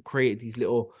 where I created these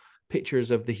little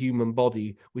pictures of the human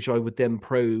body, which I would then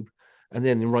probe and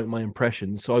then write my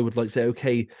impressions. So I would like say,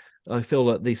 okay, I feel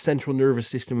like the central nervous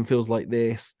system feels like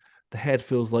this, the head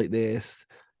feels like this,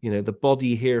 the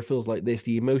body here feels like this,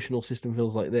 the emotional system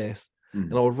feels like this, Mm-hmm.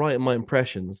 and I would write my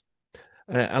impressions.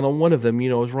 And on one of them,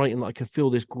 I was writing that I could feel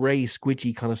this grey,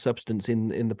 squidgy kind of substance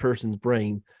in the person's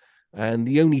brain. And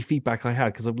the only feedback I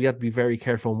had, because we had to be very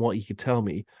careful on what he could tell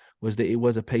me, was that it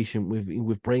was a patient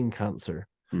with brain cancer.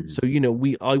 Mm-hmm.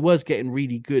 So I was getting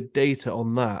really good data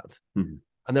on that. Mm-hmm.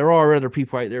 And there are other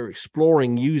people out there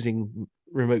exploring using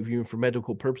remote viewing for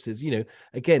medical purposes.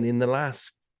 Again, in the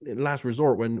last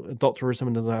resort, when a doctor or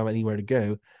someone doesn't have anywhere to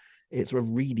go, it's a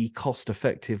really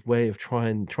cost-effective way of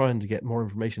trying to get more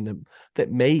information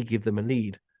that may give them a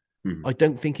lead. Mm-hmm. I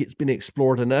don't think it's been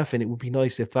explored enough, and it would be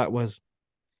nice if that was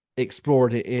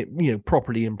explored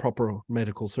properly in proper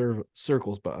medical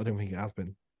circles, but I don't think it has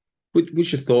been.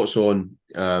 What's your thoughts on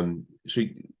so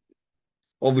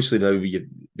obviously now you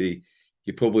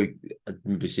probably, I'd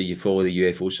maybe say, you follow the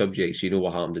UFO subjects, you know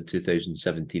what happened in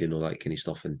 2017 and all that kind of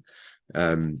stuff,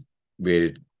 and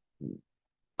where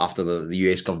after the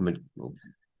US government,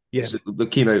 Yeah. so they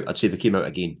came out, I'd say they came out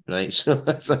again, right?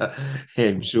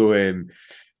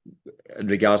 In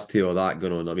regards to all that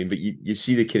going on, I mean, but you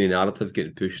see the kind of narrative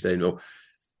getting pushed down, or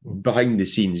behind the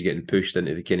scenes getting pushed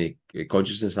into the kind of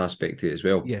consciousness aspect to it as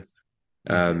well. Yes.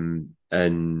 And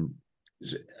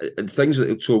things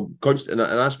that so constant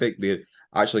an aspect where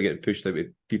actually getting pushed out with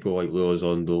people like Lewis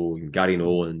Ondo and Gary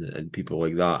Nolan and people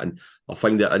like that. And I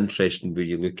find it interesting where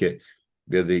you look at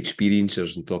where the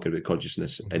experiencers and talking about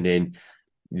consciousness, and then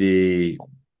they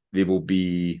will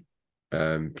be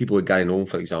people like Gary Nolan,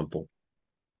 for example,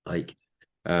 like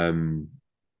pulling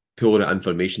out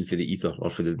information for the ether or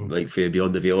for the like for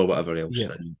Beyond the Veil or whatever else,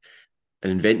 and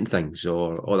inventing things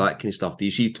or all that kind of stuff. Do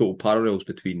you see total parallels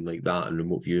between like that and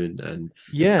remote viewing and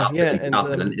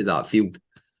tapping into that field?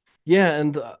 Yeah,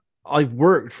 and I've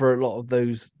worked for a lot of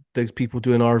those people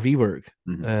doing RV work.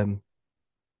 Mm-hmm.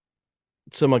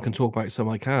 Some I can talk about, some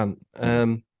I can't.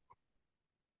 Mm-hmm.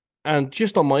 And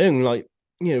just on my own, like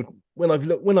when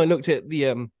I looked at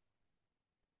the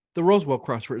Roswell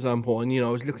crash, for example, and I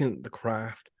was looking at the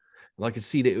craft, and I could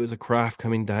see that it was a craft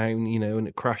coming down, and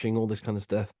it crashing, all this kind of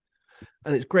stuff.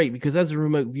 And it's great because as a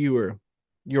remote viewer,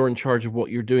 you're in charge of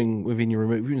what you're doing within your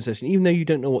remote viewing session, even though you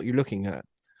don't know what you're looking at.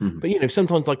 Mm-hmm. But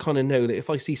sometimes I kind of know that if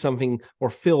I see something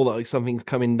or feel like something's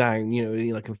coming down,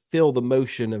 I can feel the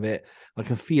motion of it. I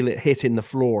can feel it hitting the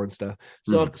floor and stuff.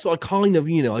 So, I kind of,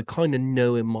 I kind of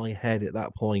know in my head at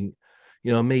that point,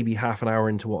 maybe half an hour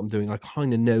into what I'm doing, I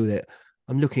kind of know that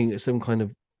I'm looking at some kind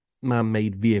of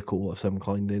man-made vehicle of some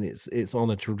kind, and it's on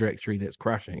a trajectory that's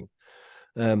crashing.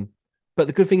 But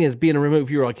the good thing is, being a remote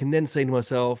viewer, I can then say to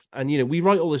myself, and we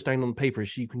write all this down on paper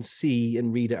so you can see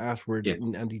and read it afterwards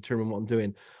and determine what I'm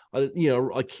doing.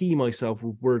 I key myself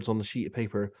with words on the sheet of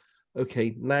paper.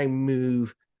 Okay, now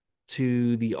move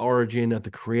to the origin of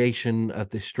the creation of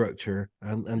this structure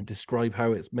and describe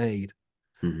how it's made.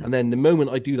 Mhm. And then the moment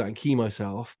I do that and key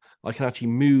myself, I can actually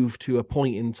move to a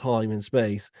point in time and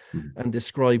space Mhm. and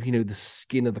describe, the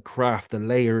skin of the craft, the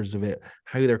layers of it,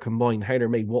 how they're combined, how they're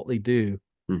made, what they do.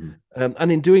 Mhm.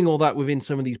 And in doing all that within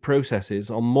some of these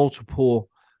processes on multiple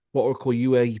what we call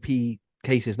UAP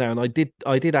cases now, and I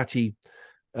did actually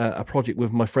a project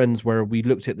with my friends where we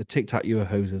looked at the Tic Tac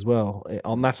UFOs as well.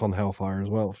 That's on Hellfire as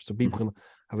well, so people Mhm. can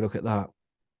have a look at that.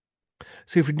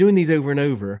 So if we're doing these over and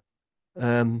over,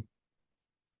 um,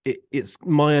 it's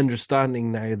my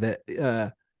understanding now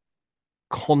that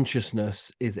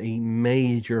consciousness is a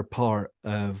major part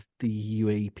of the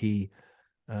UAP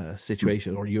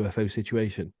situation or UFO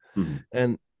situation, Mhm.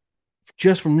 and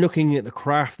just from looking at the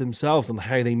craft themselves and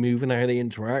how they move and how they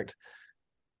interact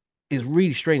is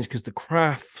really strange because the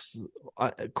crafts I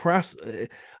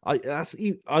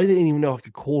didn't even know I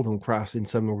could call them crafts in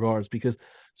some regards, because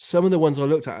some of the ones I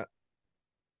looked at,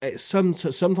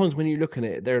 sometimes when you look at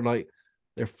it,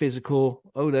 they're physical.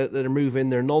 Oh, they're moving.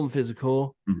 They're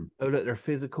non-physical. Mhm. Oh, look, they're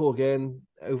physical again.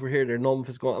 Over here, they're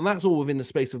non-physical, and that's all within the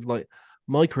space of like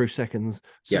microseconds.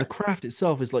 So Yeah. the craft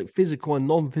itself is like physical and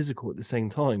non-physical at the same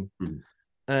time. Mhm.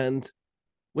 And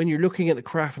when you're looking at the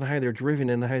craft and how they're driven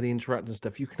and how they interact and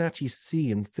stuff, you can actually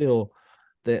see and feel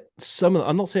that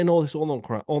I'm not saying all this all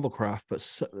the craft, but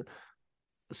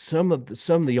some of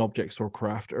the objects or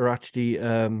craft are actually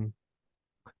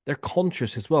they're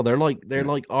conscious as well. They're Yeah.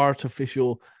 like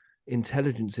artificial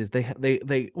intelligences.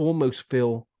 They almost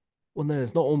feel, well, no,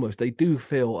 it's not almost. They do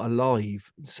feel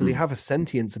alive, so they Mhm. have a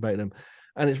sentience about them,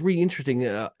 and it's really interesting.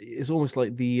 It's almost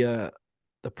like the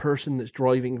person that's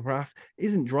driving the craft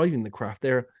isn't driving the craft.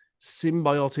 They're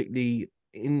symbiotically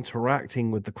interacting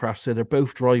with the craft, so they're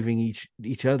both driving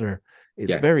each other.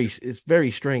 Yeah. It's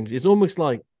very strange. It's almost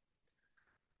like,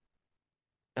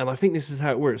 and I think this is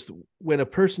how it works. When a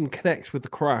person connects with the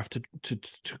craft to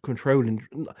control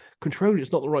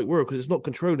it's not the right word because it's not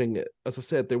controlling it. As I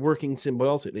said, they're working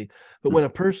symbiotically. But Mhm. when a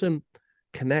person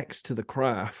connects to the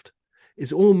craft,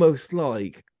 it's almost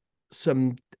like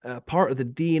some part of the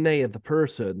DNA of the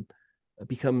person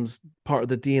becomes part of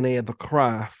the DNA of the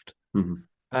craft, Mhm.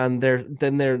 and they're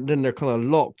kind of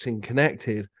locked and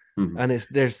connected, Mhm. and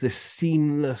there's this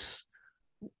seamless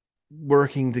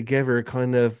working together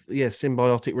kind of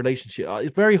symbiotic relationship.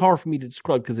 It's very hard for me to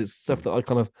describe because it's stuff Mhm. that I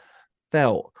kind of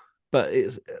felt, but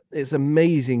it's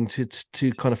amazing to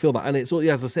kind of feel that, and it's all,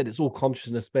 as I said, it's all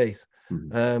consciousness based.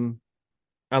 Mhm. um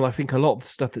and I think a lot of the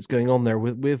stuff that's going on there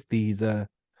with these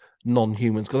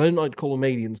non-humans, because I don't like to call them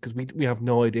aliens because we have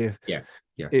no idea Yeah.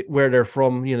 Yeah. where they're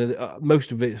from.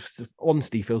 Most of it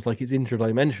honestly feels like it's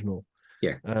interdimensional.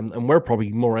 Yeah. And we're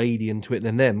probably more alien to it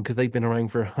than them because they've been around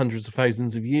for hundreds of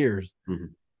thousands of years. Mhm.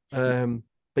 Um,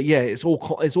 but yeah, it's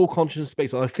all conscious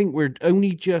space. I think we're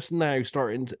only just now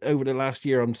starting to, over the last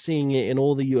year. I'm seeing it in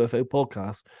all the UFO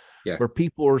podcasts Yeah. where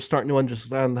people are starting to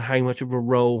understand how much of a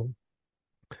role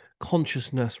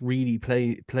consciousness really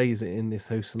plays in this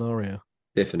whole scenario.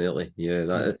 Definitely. Yeah.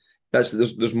 Yeah,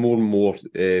 There's more and more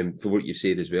for what you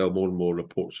said as well. More and more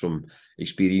reports from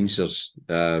experiencers.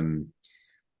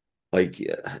 Like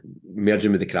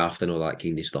merging with the craft and all that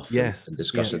kind of stuff, yes, and yeah,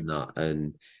 discussing that,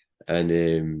 and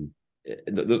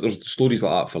there's stories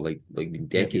like that for like yeah,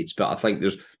 decades. But I think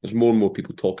there's more and more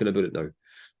people talking about it now,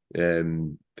 yeah,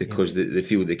 because they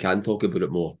feel they can talk about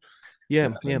it more, yeah.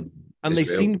 um, And as they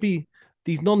well. seem to be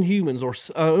these non-humans, or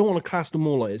I don't want to class them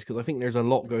all like this because I think there's a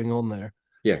lot going on there.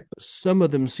 Yeah. But some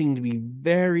of them seem to be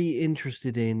very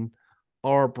interested in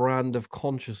our brand of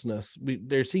consciousness.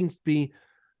 There seems to be,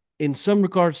 in some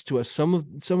regards to us, some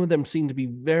of them seem to be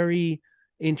very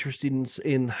interested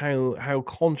in how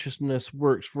consciousness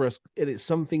works for us, and it's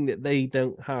something that they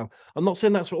don't have. I'm not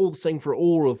saying that's all the same for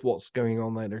all of what's going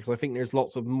on there, because I think there's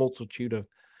lots of multitude of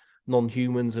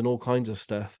non-humans and all kinds of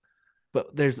stuff.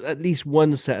 But there's at least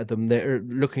one set of them that are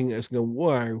looking at us and go,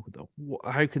 wow,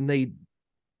 how can they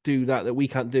do that we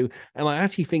can't do? And I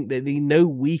actually think that they know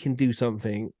we can do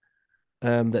something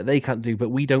that they can't do, but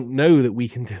we don't know that we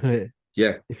can do it.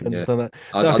 Yeah. If you Yeah. understand that,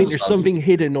 I, that I I think just there's I just something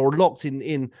hidden or locked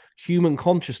in human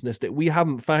consciousness that we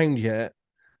haven't found yet.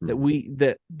 That Mhm. we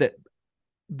that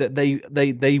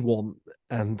they want,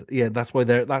 and yeah, that's why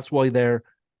they're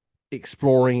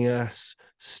exploring us,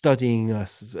 studying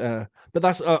us. But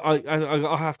that's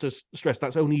I have to stress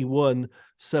that's only one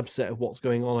subset of what's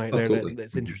going on out Oh, there totally.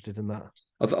 that's Mhm. interested in that.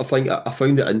 I think I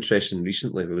found it interesting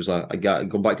recently. There was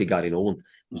going back to Gary Nolan. There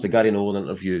was a Gary Nolan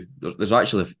interview. There's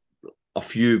actually a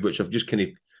few which I've kind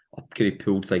of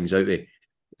pulled things out of.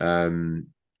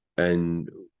 And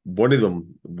one of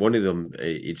them,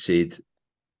 he'd said,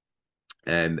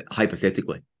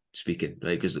 hypothetically. speaking,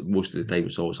 right? Because most of the time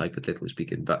it's always hypothetically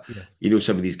speaking. But Yes. you know,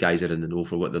 some of these guys are in the know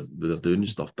for what they're doing and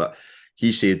stuff. But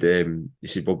he said,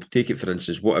 well, take it for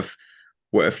instance. What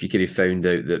if you could have found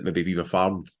out that maybe we were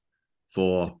farmed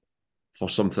for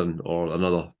something or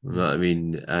another? You know what I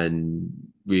mean? And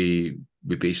we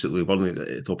basically weren't at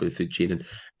the top of the food chain.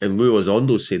 And Lou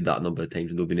Elizondo said that a number of times,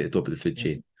 and they've been at the top of the food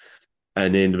chain.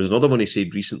 And then there was another one he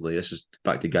said recently. This is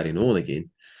back to Gary Nolan again,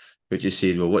 which is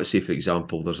saying, well, let's say, for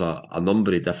example, there's a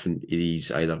number of different of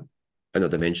these, either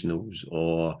interdimensionals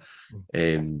or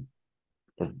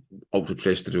ultra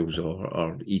terrestrials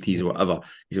or ETs or whatever.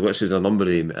 He said, let's say there's a number of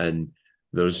them, and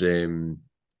there's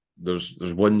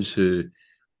ones who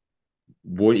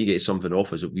want to get something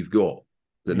off us that we've got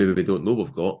that maybe we don't know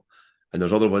we've got, and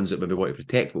there's other ones that maybe want to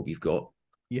protect what we've got.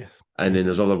 Yes. And then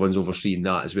there's other ones overseeing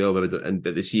that as well. But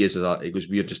they see us as it goes,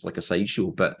 we're just like a sideshow,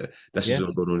 but this is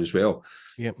all going on as well.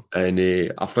 Yep.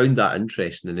 And I found that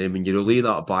interesting. And then when you relay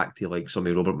that back to like some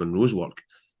of Robert Monroe's work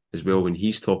as well, when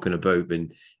he's talking about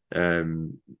when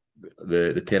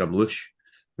the term louche,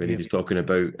 when he was talking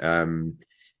about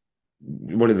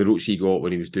one of the ropes he got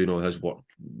when he was doing all his work,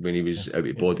 when he was out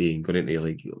of body and going into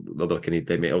like the other kind of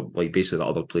dimension, like basically the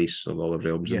other place or the other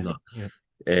realms and that. Yeah.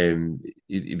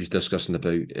 He was discussing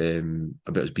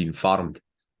about us being farmed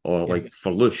or like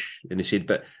for louche, and he said,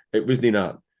 but it wasn't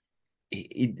that.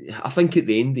 I think at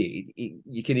the end,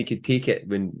 you kind of could take it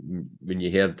when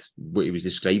you heard what he was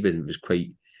describing. It was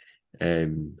quite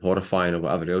horrifying or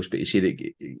whatever else. But he said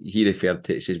that he referred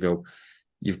to it. He says, well,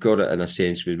 you've got it in a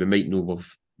sense where we might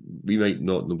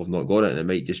not know we've not got it, and it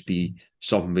might just be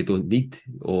something we don't need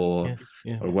or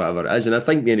whatever it is. And I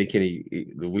think then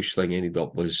the louche thing ended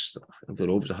up was, I don't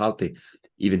know, it was hard to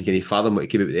even kind of fathom what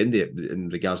came out at the end of it in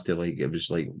regards to like, it was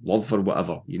like love or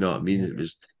whatever, you know what I mean? It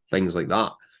was things like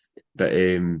that. But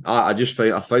I just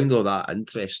found all that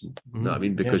interesting, you know what I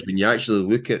mean? Because when you actually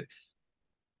look at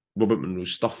Robert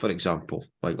Monroe's stuff, for example,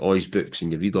 like all his books,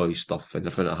 and you read all his stuff and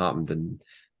everything that happened in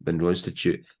Monroe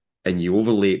Institute, and you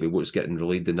overlay it with what's getting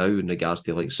relayed now in regards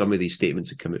to like some of these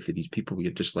statements that come out for these people,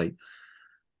 you're just like,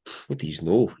 what do you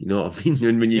know? You know what I mean?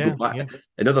 And when you go back,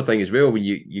 another thing as well, when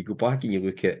you go back and you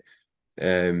look at,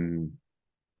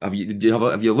 have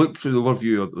you looked through the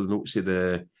overview of the notes of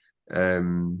the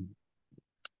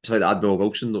it's like the Admiral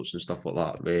Wilson notes and stuff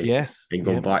like that. Yes. And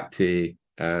going back to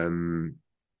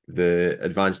the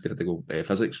Advanced Theoretical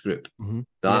Physics group.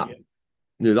 Now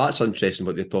that's interesting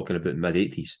what they're talking about in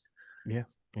mid-80s. Yeah.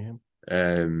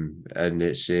 And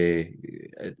it's a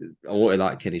lot of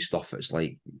that kind of stuff. It's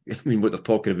like, I mean, what they're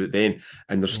talking about then,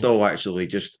 and they're still actually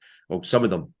just, well, some of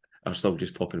them are still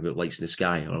just talking about lights in the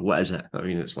sky, or what is it? I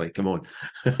mean, it's like, come on.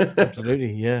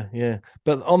 Absolutely, yeah.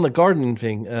 But on the gardening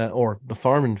thing, or the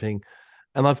farming thing,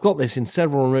 and I've got this in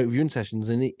several remote viewing sessions,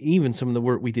 and even some of the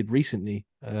work we did recently.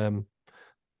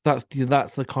 That's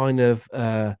the kind of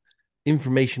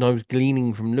information I was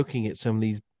gleaning from looking at some of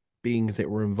these beings that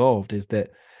were involved. Is that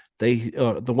they,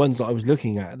 the ones that I was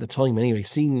looking at the time anyway,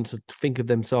 seemed to think of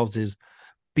themselves as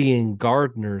being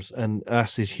gardeners, and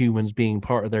us as humans being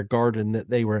part of their garden that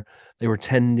they were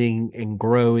tending and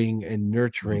growing and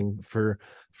nurturing for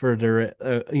their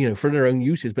for their own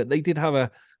uses. But they did have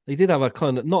a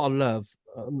kind of, not a love,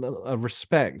 a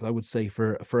respect, I would say,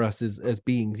 for us as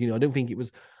beings. I don't think it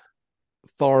was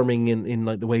farming in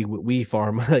like the way we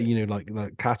farm,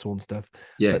 like cattle and stuff.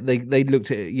 But they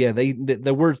looked at it,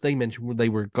 the words they mentioned were they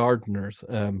were gardeners.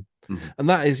 And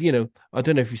that is, I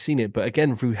don't know if you've seen it, but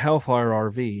again, through Hellfire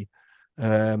RV,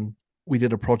 we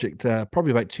did a project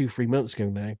probably about 2-3 months ago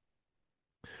now,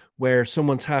 where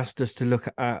someone tasked us to look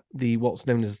at what's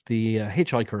known as the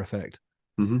hitchhiker effect.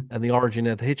 And the origin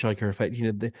of the hitchhiker effect,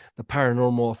 the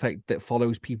paranormal effect that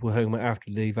follows people home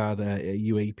after they've had a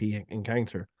UAP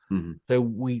encounter. So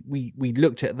we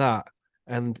looked at that,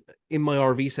 and in my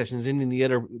RV sessions, and in the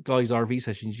other guys' RV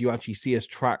sessions, you actually see us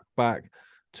track back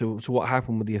to what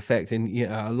happened with the effect, and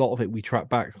a lot of it we track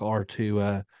back are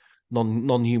to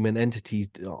non-human entities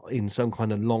in some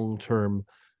kind of long-term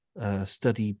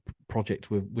study project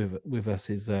with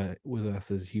us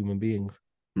as human beings.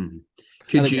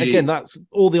 Again, that's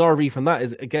all the RV from that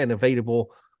is again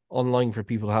available online for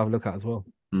people to have a look at as well.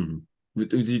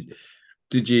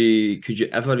 Could you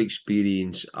ever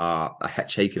experience a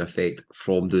hitchhiker effect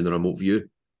from doing a remote view?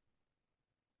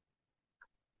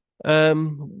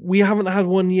 We haven't had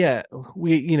one yet.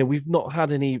 We've not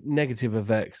had any negative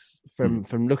effects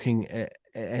from looking at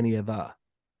any of that.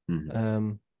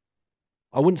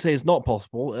 I wouldn't say it's not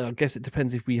possible. I guess it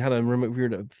depends if we had a remote viewer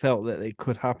that felt that it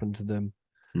could happen to them.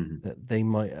 That they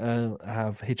might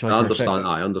have hitchhiker.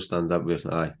 I understand that with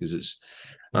because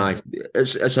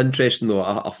it's interesting though.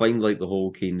 I find like the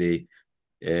whole kind of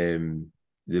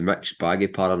the mixed bag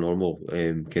of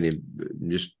paranormal, kind of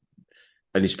just,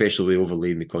 and especially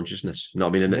overlaying with consciousness. You know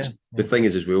what I mean? And it's the thing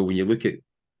is as well, when you look at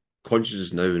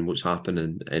consciousness now and what's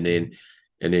happening, and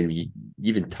then you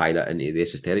even tie that into the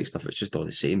esoteric stuff, it's just all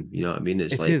the same. You know what I mean?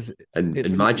 It's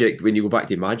and magic. When you go back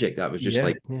to magic, that was just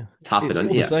tapping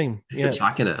into the same. Yeah,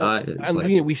 attacking it.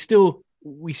 And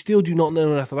we still do not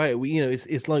know enough about it.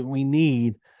 It's like we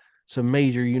need some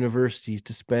major universities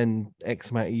to spend X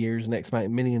amount of years and X amount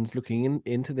of millions looking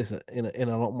into this in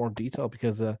a lot more detail,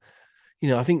 because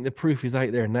I think the proof is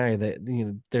out there now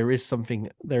that there is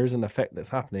an effect that's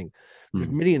happening. There's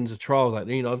millions of trials out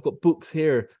there. I've got books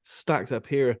here stacked up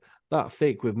here that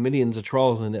thick with millions of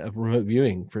trials in it of remote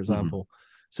viewing, for example.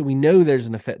 So we know there's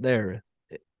an effect there.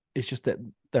 It's just that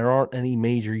there aren't any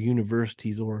major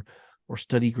universities or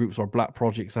study groups or black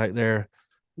projects out there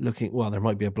looking. Well, there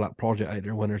might be a black project out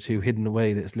there, one or two hidden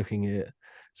away, that's looking at it,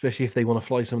 especially if they want to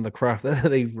fly some of the craft that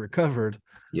they've recovered.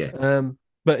 Yeah.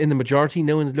 But in the majority,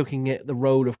 no one's looking at the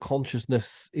role of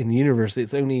consciousness in the universe.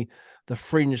 It's only the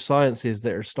fringe sciences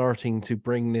that are starting to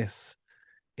bring this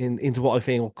into what I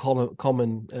think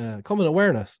common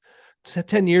awareness.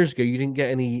 10 years ago, you didn't get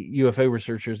any UFO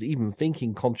researchers even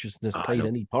thinking consciousness played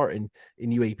any part in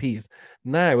UAPs.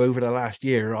 Now, over the last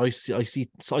year, I see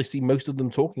most of them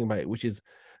talking about it, which is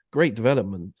great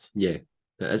developments. Yeah,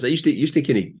 as I used to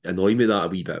kind of annoy me that a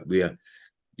wee bit, where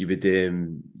you would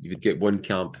get one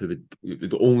camp who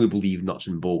would only believe nuts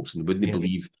and bolts and wouldn't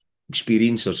believe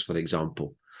experiencers, for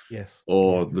example. Yes.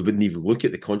 Or they wouldn't even look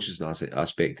at the consciousness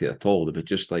aspect at all. They would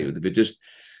just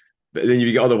but then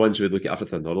you get other ones who would look at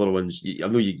everything, or other ones. I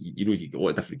know you get a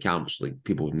lot of different camps, like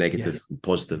people negative and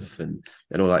positive and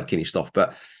all that kind of stuff.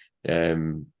 But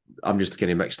I'm just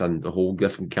kind of mixed in the whole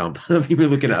different camp. I mean, we're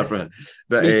looking at everything.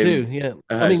 But me too. Yeah.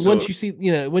 I mean, once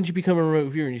you become a remote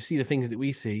viewer and you see the things that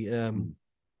we see,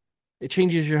 it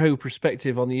changes your whole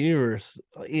perspective on the universe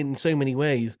in so many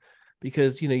ways,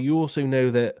 because you also know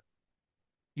that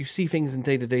you see things in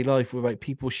day-to-day life about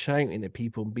people shouting at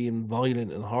people, being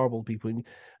violent and horrible people,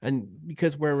 and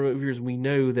because we're remote viewers, we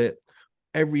know that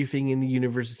everything in the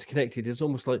universe is connected. It's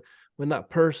almost like when that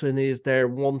person is there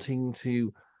wanting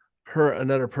to hurt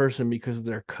another person because of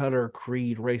their color,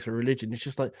 creed, race, or religion, it's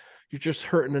just like you're just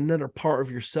hurting another part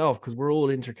of yourself, because we're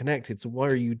all interconnected. So why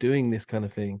are you doing this kind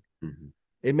of thing?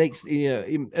 It makes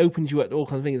it opens you up to all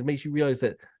kinds of things. It makes you realize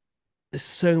that there's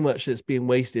so much that's being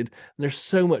wasted, and there's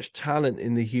so much talent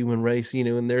in the human race,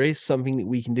 and there is something that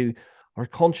we can do. Our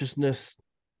consciousness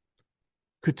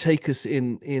could take us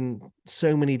in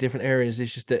so many different areas.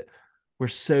 It's just that we're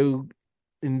so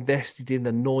invested in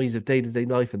the noise of day-to-day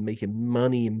life and making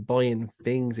money and buying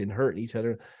things and hurting each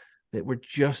other that we're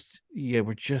just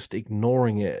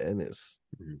ignoring it. And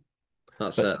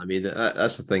that's it. I mean,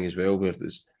 that's the thing as well, where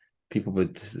there's people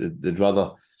they'd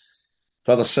rather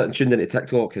sit and tune into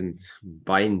TikTok and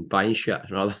buying shit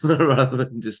rather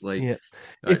than just like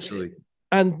actually.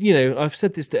 And I've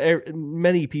said this to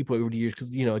many people over the years, because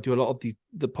I do a lot of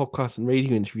the podcast and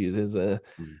radio interviews. Is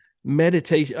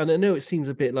meditation, and I know it seems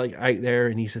a bit like out there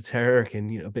and esoteric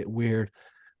and a bit weird,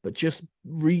 but just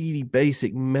really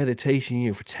basic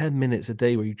meditation. For 10 minutes a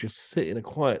day, where you just sit in a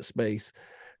quiet space,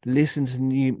 listen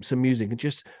to some music, and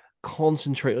just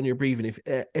concentrate on your breathing.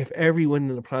 If everyone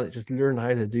on the planet just learned how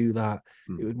to do that,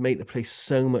 it would make the place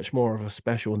so much more of a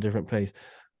special and different place.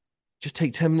 Just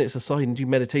take 10 minutes aside and do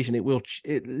meditation.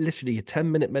 It literally a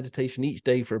 10-minute meditation each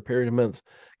day for a period of months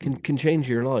can change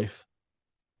your life.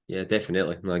 Yeah,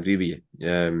 definitely. I agree with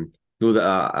you. Know that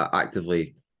I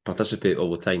actively participate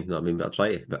all the time. You know what I mean? But I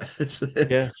try to.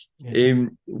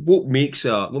 But what makes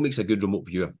a good remote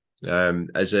viewer?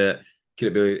 Is it, can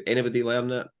it be anybody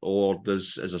learn it, or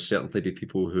is there certain type of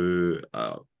people who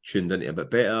are tuned into it a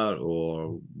bit better,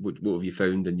 or what have you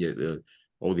found in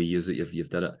all the years that you've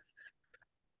done it?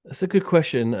 That's a good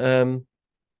question.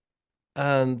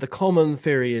 And the common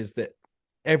theory is that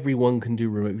everyone can do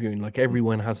remote viewing, like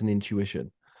everyone has an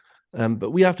intuition.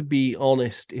 But we have to be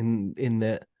honest in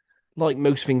that, like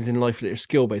most things in life that are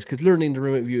skill-based, because learning the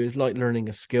remote view is like learning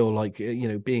a skill, like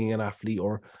being an athlete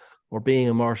or being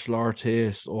a martial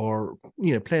artist, or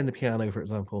playing the piano, for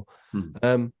example.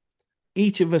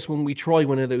 Each of us, when we try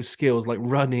one of those skills, like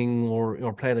running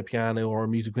or playing a piano or a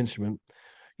musical instrument,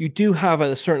 you do have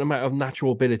a certain amount of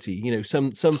natural ability.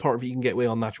 Some part of it you can get away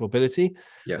on natural ability,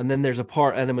 and then there's a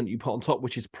part element you put on top,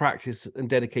 which is practice and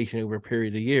dedication over a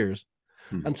period of years.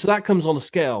 And so that comes on a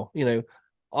scale.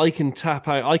 I can tap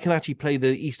out. I can actually play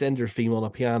the EastEnders theme on a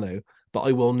piano, but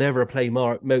I will never play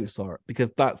Mozart,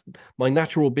 because that's my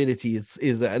natural ability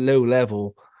is at a low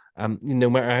level. No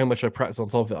matter how much I practice on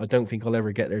top of it, I don't think I'll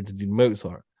ever get there to do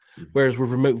Mozart. Whereas with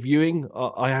remote viewing,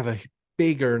 I have a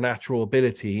bigger natural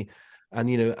ability,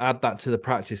 and add that to the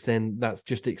practice, then that's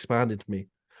just expanded me.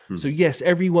 So yes,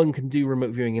 everyone can do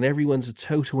remote viewing, and everyone's a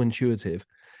total intuitive.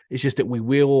 It's just that we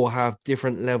will have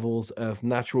different levels of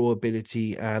natural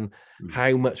ability and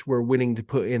how much we're willing to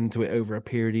put into it over a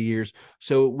period of years.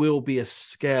 So it will be a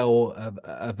scale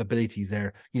of abilities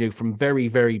there, from very,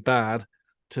 very bad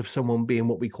to someone being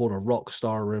what we call a rock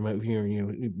star remote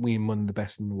viewing, being one of the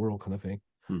best in the world kind of thing.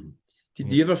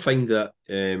 Do you ever find that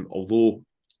although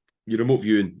you're remote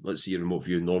viewing, let's say you're remote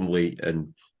viewing normally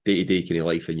in day-to-day kind of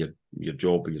life in your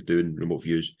job and you're doing remote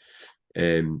views,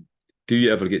 do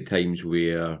you ever get times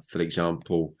where, for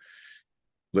example,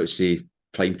 let's say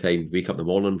prime time, wake up in the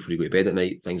morning before you go to bed at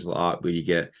night, things like that, where you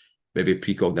get maybe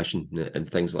precognition and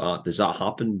things like that? Does that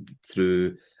happen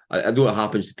through? I know it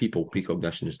happens to people,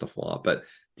 precognition and stuff like that, but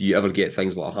do you ever get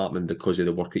things like that happening because of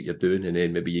the work that you're doing, and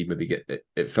then maybe you get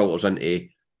it filters into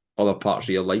other parts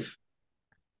of your life?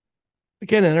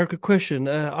 Again, another good question.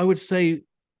 I would say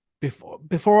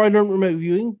before I learned remote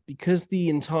viewing, because the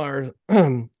entire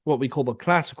what we call the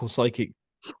classical psychic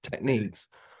techniques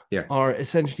are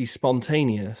essentially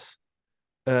spontaneous.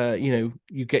 You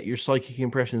get your psychic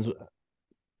impressions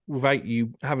without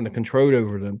you having a control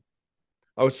over them.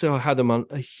 I would say I had them on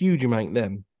a huge amount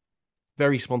then,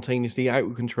 very spontaneously, out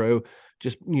of control,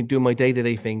 just doing my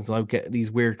day-to-day things. And I would get these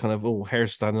weird kind of hair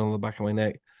standing on the back of my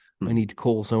neck. I need to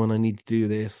call someone, I need to do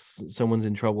this, someone's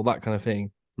in trouble, that kind of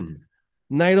thing.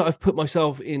 Now that I've put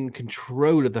myself in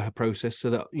control of the process,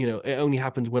 so that it only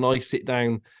happens when I sit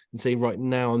down and say, right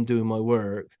now I'm doing my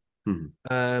work.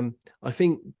 I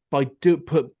think by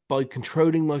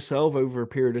controlling myself over a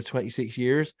period of 26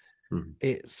 years,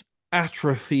 it's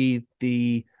atrophied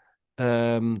the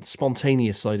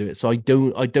spontaneous side of it. So I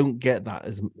don't get that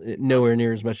as nowhere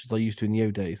near as much as I used to in the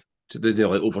old days. So does it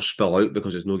like overspill out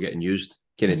because it's not getting used?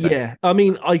 Kind of thing? Yeah, I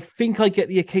mean, I think I get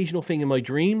the occasional thing in my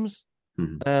dreams.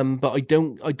 But I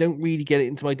don't really get it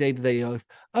into my day-to-day life,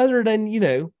 other than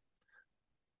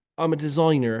I'm a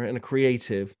designer and a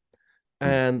creative,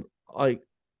 and I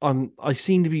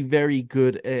seem to be very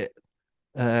good at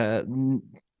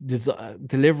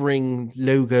delivering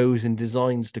logos and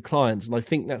designs to clients, and I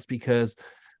think that's because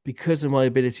of my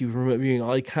ability with remote viewing,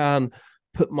 I can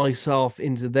put myself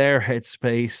into their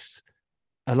headspace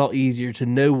a lot easier to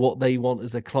know what they want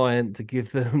as a client to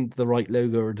give them the right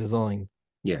logo or design.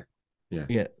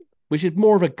 Yeah, which is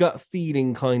more of a gut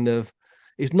feeling kind of.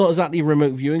 It's not exactly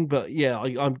remote viewing, but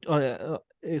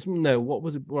it's what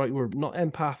was the right word? Not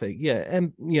empathic. Yeah,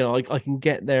 and I can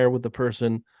get there with the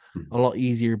person a lot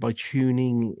easier by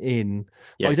tuning in.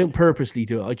 Yeah. I don't purposely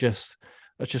do it. That's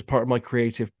just part of my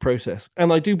creative process,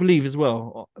 and I do believe as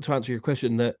well, to answer your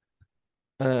question, that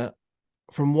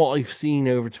from what I've seen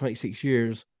over 26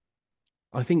 years,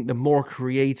 I think the more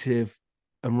creative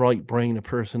and right brain a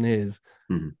person is.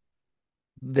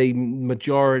 That's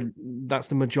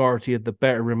the majority of the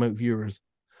better remote viewers.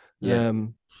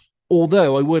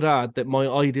 Although I would add that my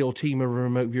ideal team of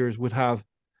remote viewers would have,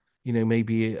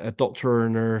 maybe a doctor or a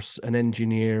nurse, an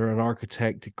engineer, an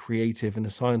architect, a creative, and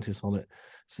a scientist on it,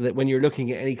 so that when you're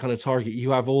looking at any kind of target, you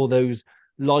have all those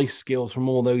life skills from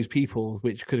all those people,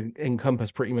 which could encompass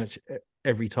pretty much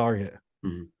every target.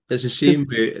 It's the same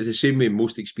way. It's the same way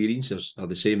most experiencers are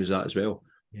the same as that as well.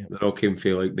 They're all came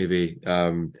from like maybe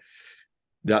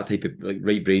that type of like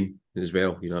right brain as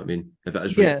well. You know what I mean? If it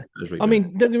is right, I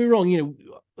mean, don't get me wrong.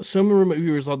 Some remote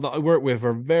viewers that I work with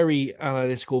are very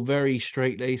analytical, very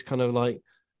straight laced, kind of like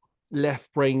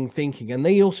left brain thinking, and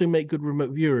they also make good remote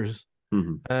viewers.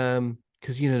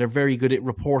 Because they're very good at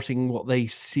reporting what they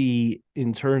see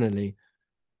internally.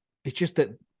 It's just that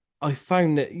I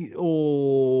found that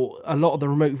a lot of the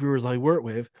remote viewers I work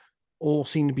with all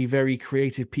seem to be very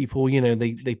creative people.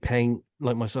 They paint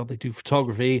like myself, they do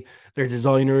photography, they're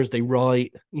designers, they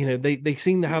write, they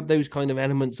seem to have those kind of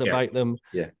elements about them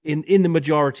in the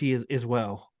majority as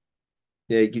well.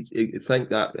 I think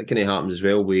that kind of happens as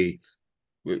well with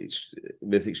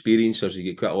experiencers. You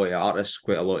get quite a lot of artists,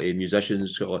 quite a lot of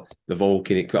musicians, they've all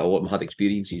quite a lot of them had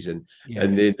experiences, and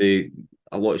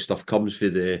a lot of stuff comes for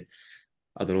the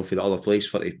other place,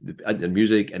 for the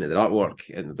music and the artwork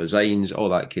and the designs, all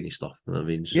that kind of stuff. You know what I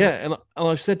mean? And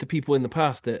I've said to people in the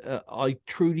past that I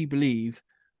truly believe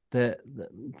that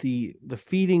the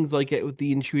feelings I get with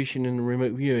the intuition and the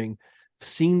remote viewing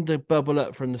seem to bubble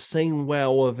up from the same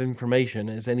well of information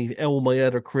as all my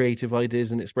other creative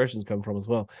ideas and expressions come from as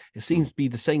well. It seems to be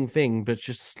the same thing, but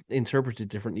just interpreted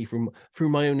differently through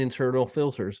my own internal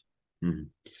filters.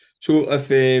 So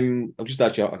if I'll just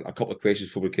ask you a couple of questions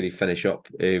before we kind of finish up.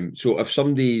 So if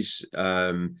somebody's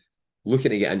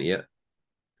looking to get into it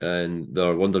and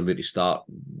they're wondering where to start,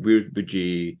 where would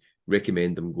you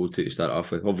recommend them go to start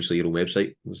off with? Obviously, your own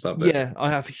website and stuff. But Yeah, I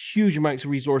have huge amounts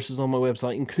of resources on my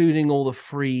website, including all the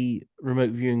free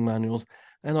remote viewing manuals.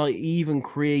 And I even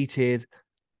created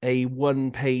a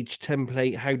one-page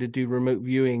template how to do remote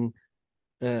viewing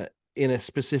uh, in a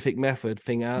specific method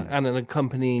thing, and an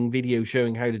accompanying video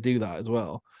showing how to do that as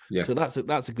well. yeah, So that's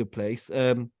a good place.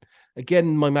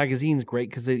 Again, my magazine's great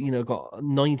because it got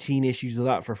 19 issues of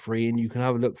that for free, and you can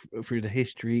have a look through the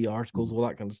history, articles, all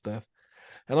that kind of stuff.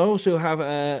 And I also have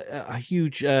a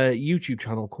huge YouTube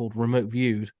channel called Remote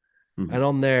Viewed, and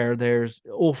on there's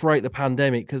all throughout the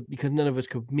pandemic because none of us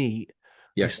could meet.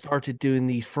 I yeah, started doing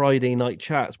these Friday night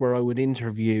chats where I would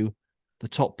interview the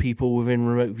top people within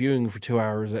remote viewing for 2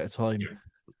 hours at a time.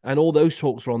 And all those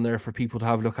talks are on there for people to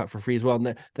have a look at for free as well.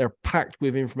 And they're packed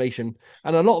with information.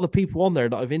 And a lot of the people on there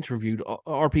that I've interviewed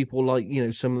are people like,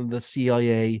 some of the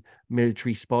CIA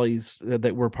military spies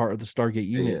that were part of the Stargate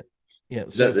unit. Yeah.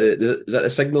 Is that the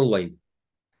signal line?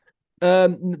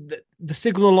 The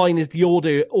signal line is the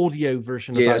audio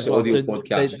version of Yeah, that that's as the well. audio So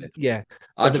podcast. yeah,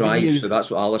 I but the drive, videos, so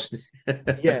that's what I listen.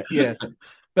 yeah.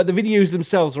 But the videos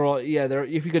themselves are all, they're,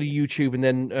 if you go to YouTube and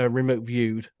then remote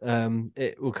viewed,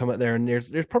 it will come up there, and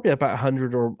there's probably about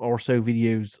 100 or so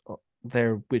videos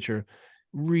there which are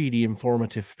really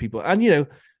informative for people. And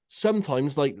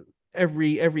sometimes, like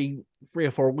every 3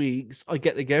 or 4 weeks, I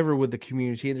get together with the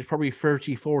community, and there's probably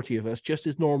 30-40 of us, just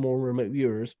as normal remote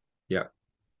viewers. Yeah.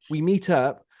 We meet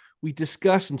up, we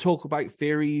discuss and talk about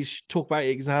theories, talk about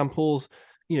examples,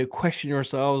 question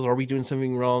ourselves. Are we doing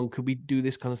something wrong? Could we do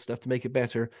this kind of stuff to make it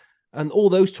better? And all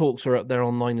those talks are up there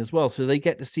online as well. So they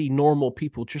get to see normal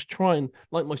people just trying,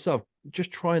 like myself,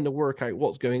 just trying to work out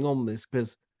what's going on with this.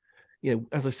 Because,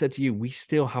 as I said to you, we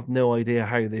still have no idea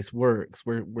how this works.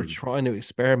 We're trying to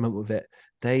experiment with it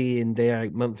day in, day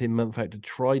out, month in, month out, to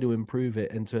try to improve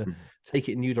it and to take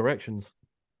it in new directions.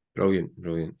 Brilliant.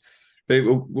 Right,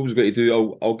 well, what was I going to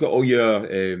do? I'll get all your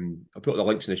I'll put all the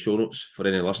links in the show notes for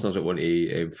any listeners that want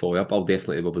to follow up. I'll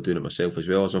definitely will be doing it myself as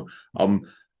well. So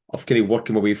I've kind of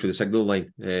working my way through the signal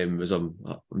line as I'm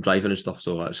driving and stuff.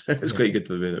 So that's it's quite good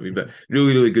for me. I mean, but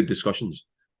really good discussions.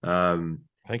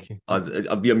 Thank you.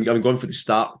 I'm going for the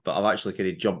start, but I've actually kind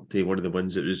of jumped to one of the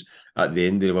ones that was at the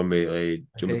end of the one with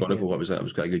Jim McGonigal. What was that? It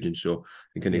was quite a good one. So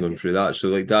I'm kind of going through that. So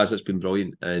like Daz, it's been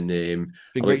brilliant, and been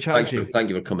great chatting to you. Thank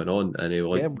you for coming on, and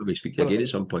maybe speak to you again at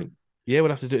some point. Yeah, we'll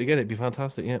have to do it again. It'd be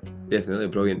fantastic. Yeah, definitely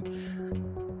brilliant.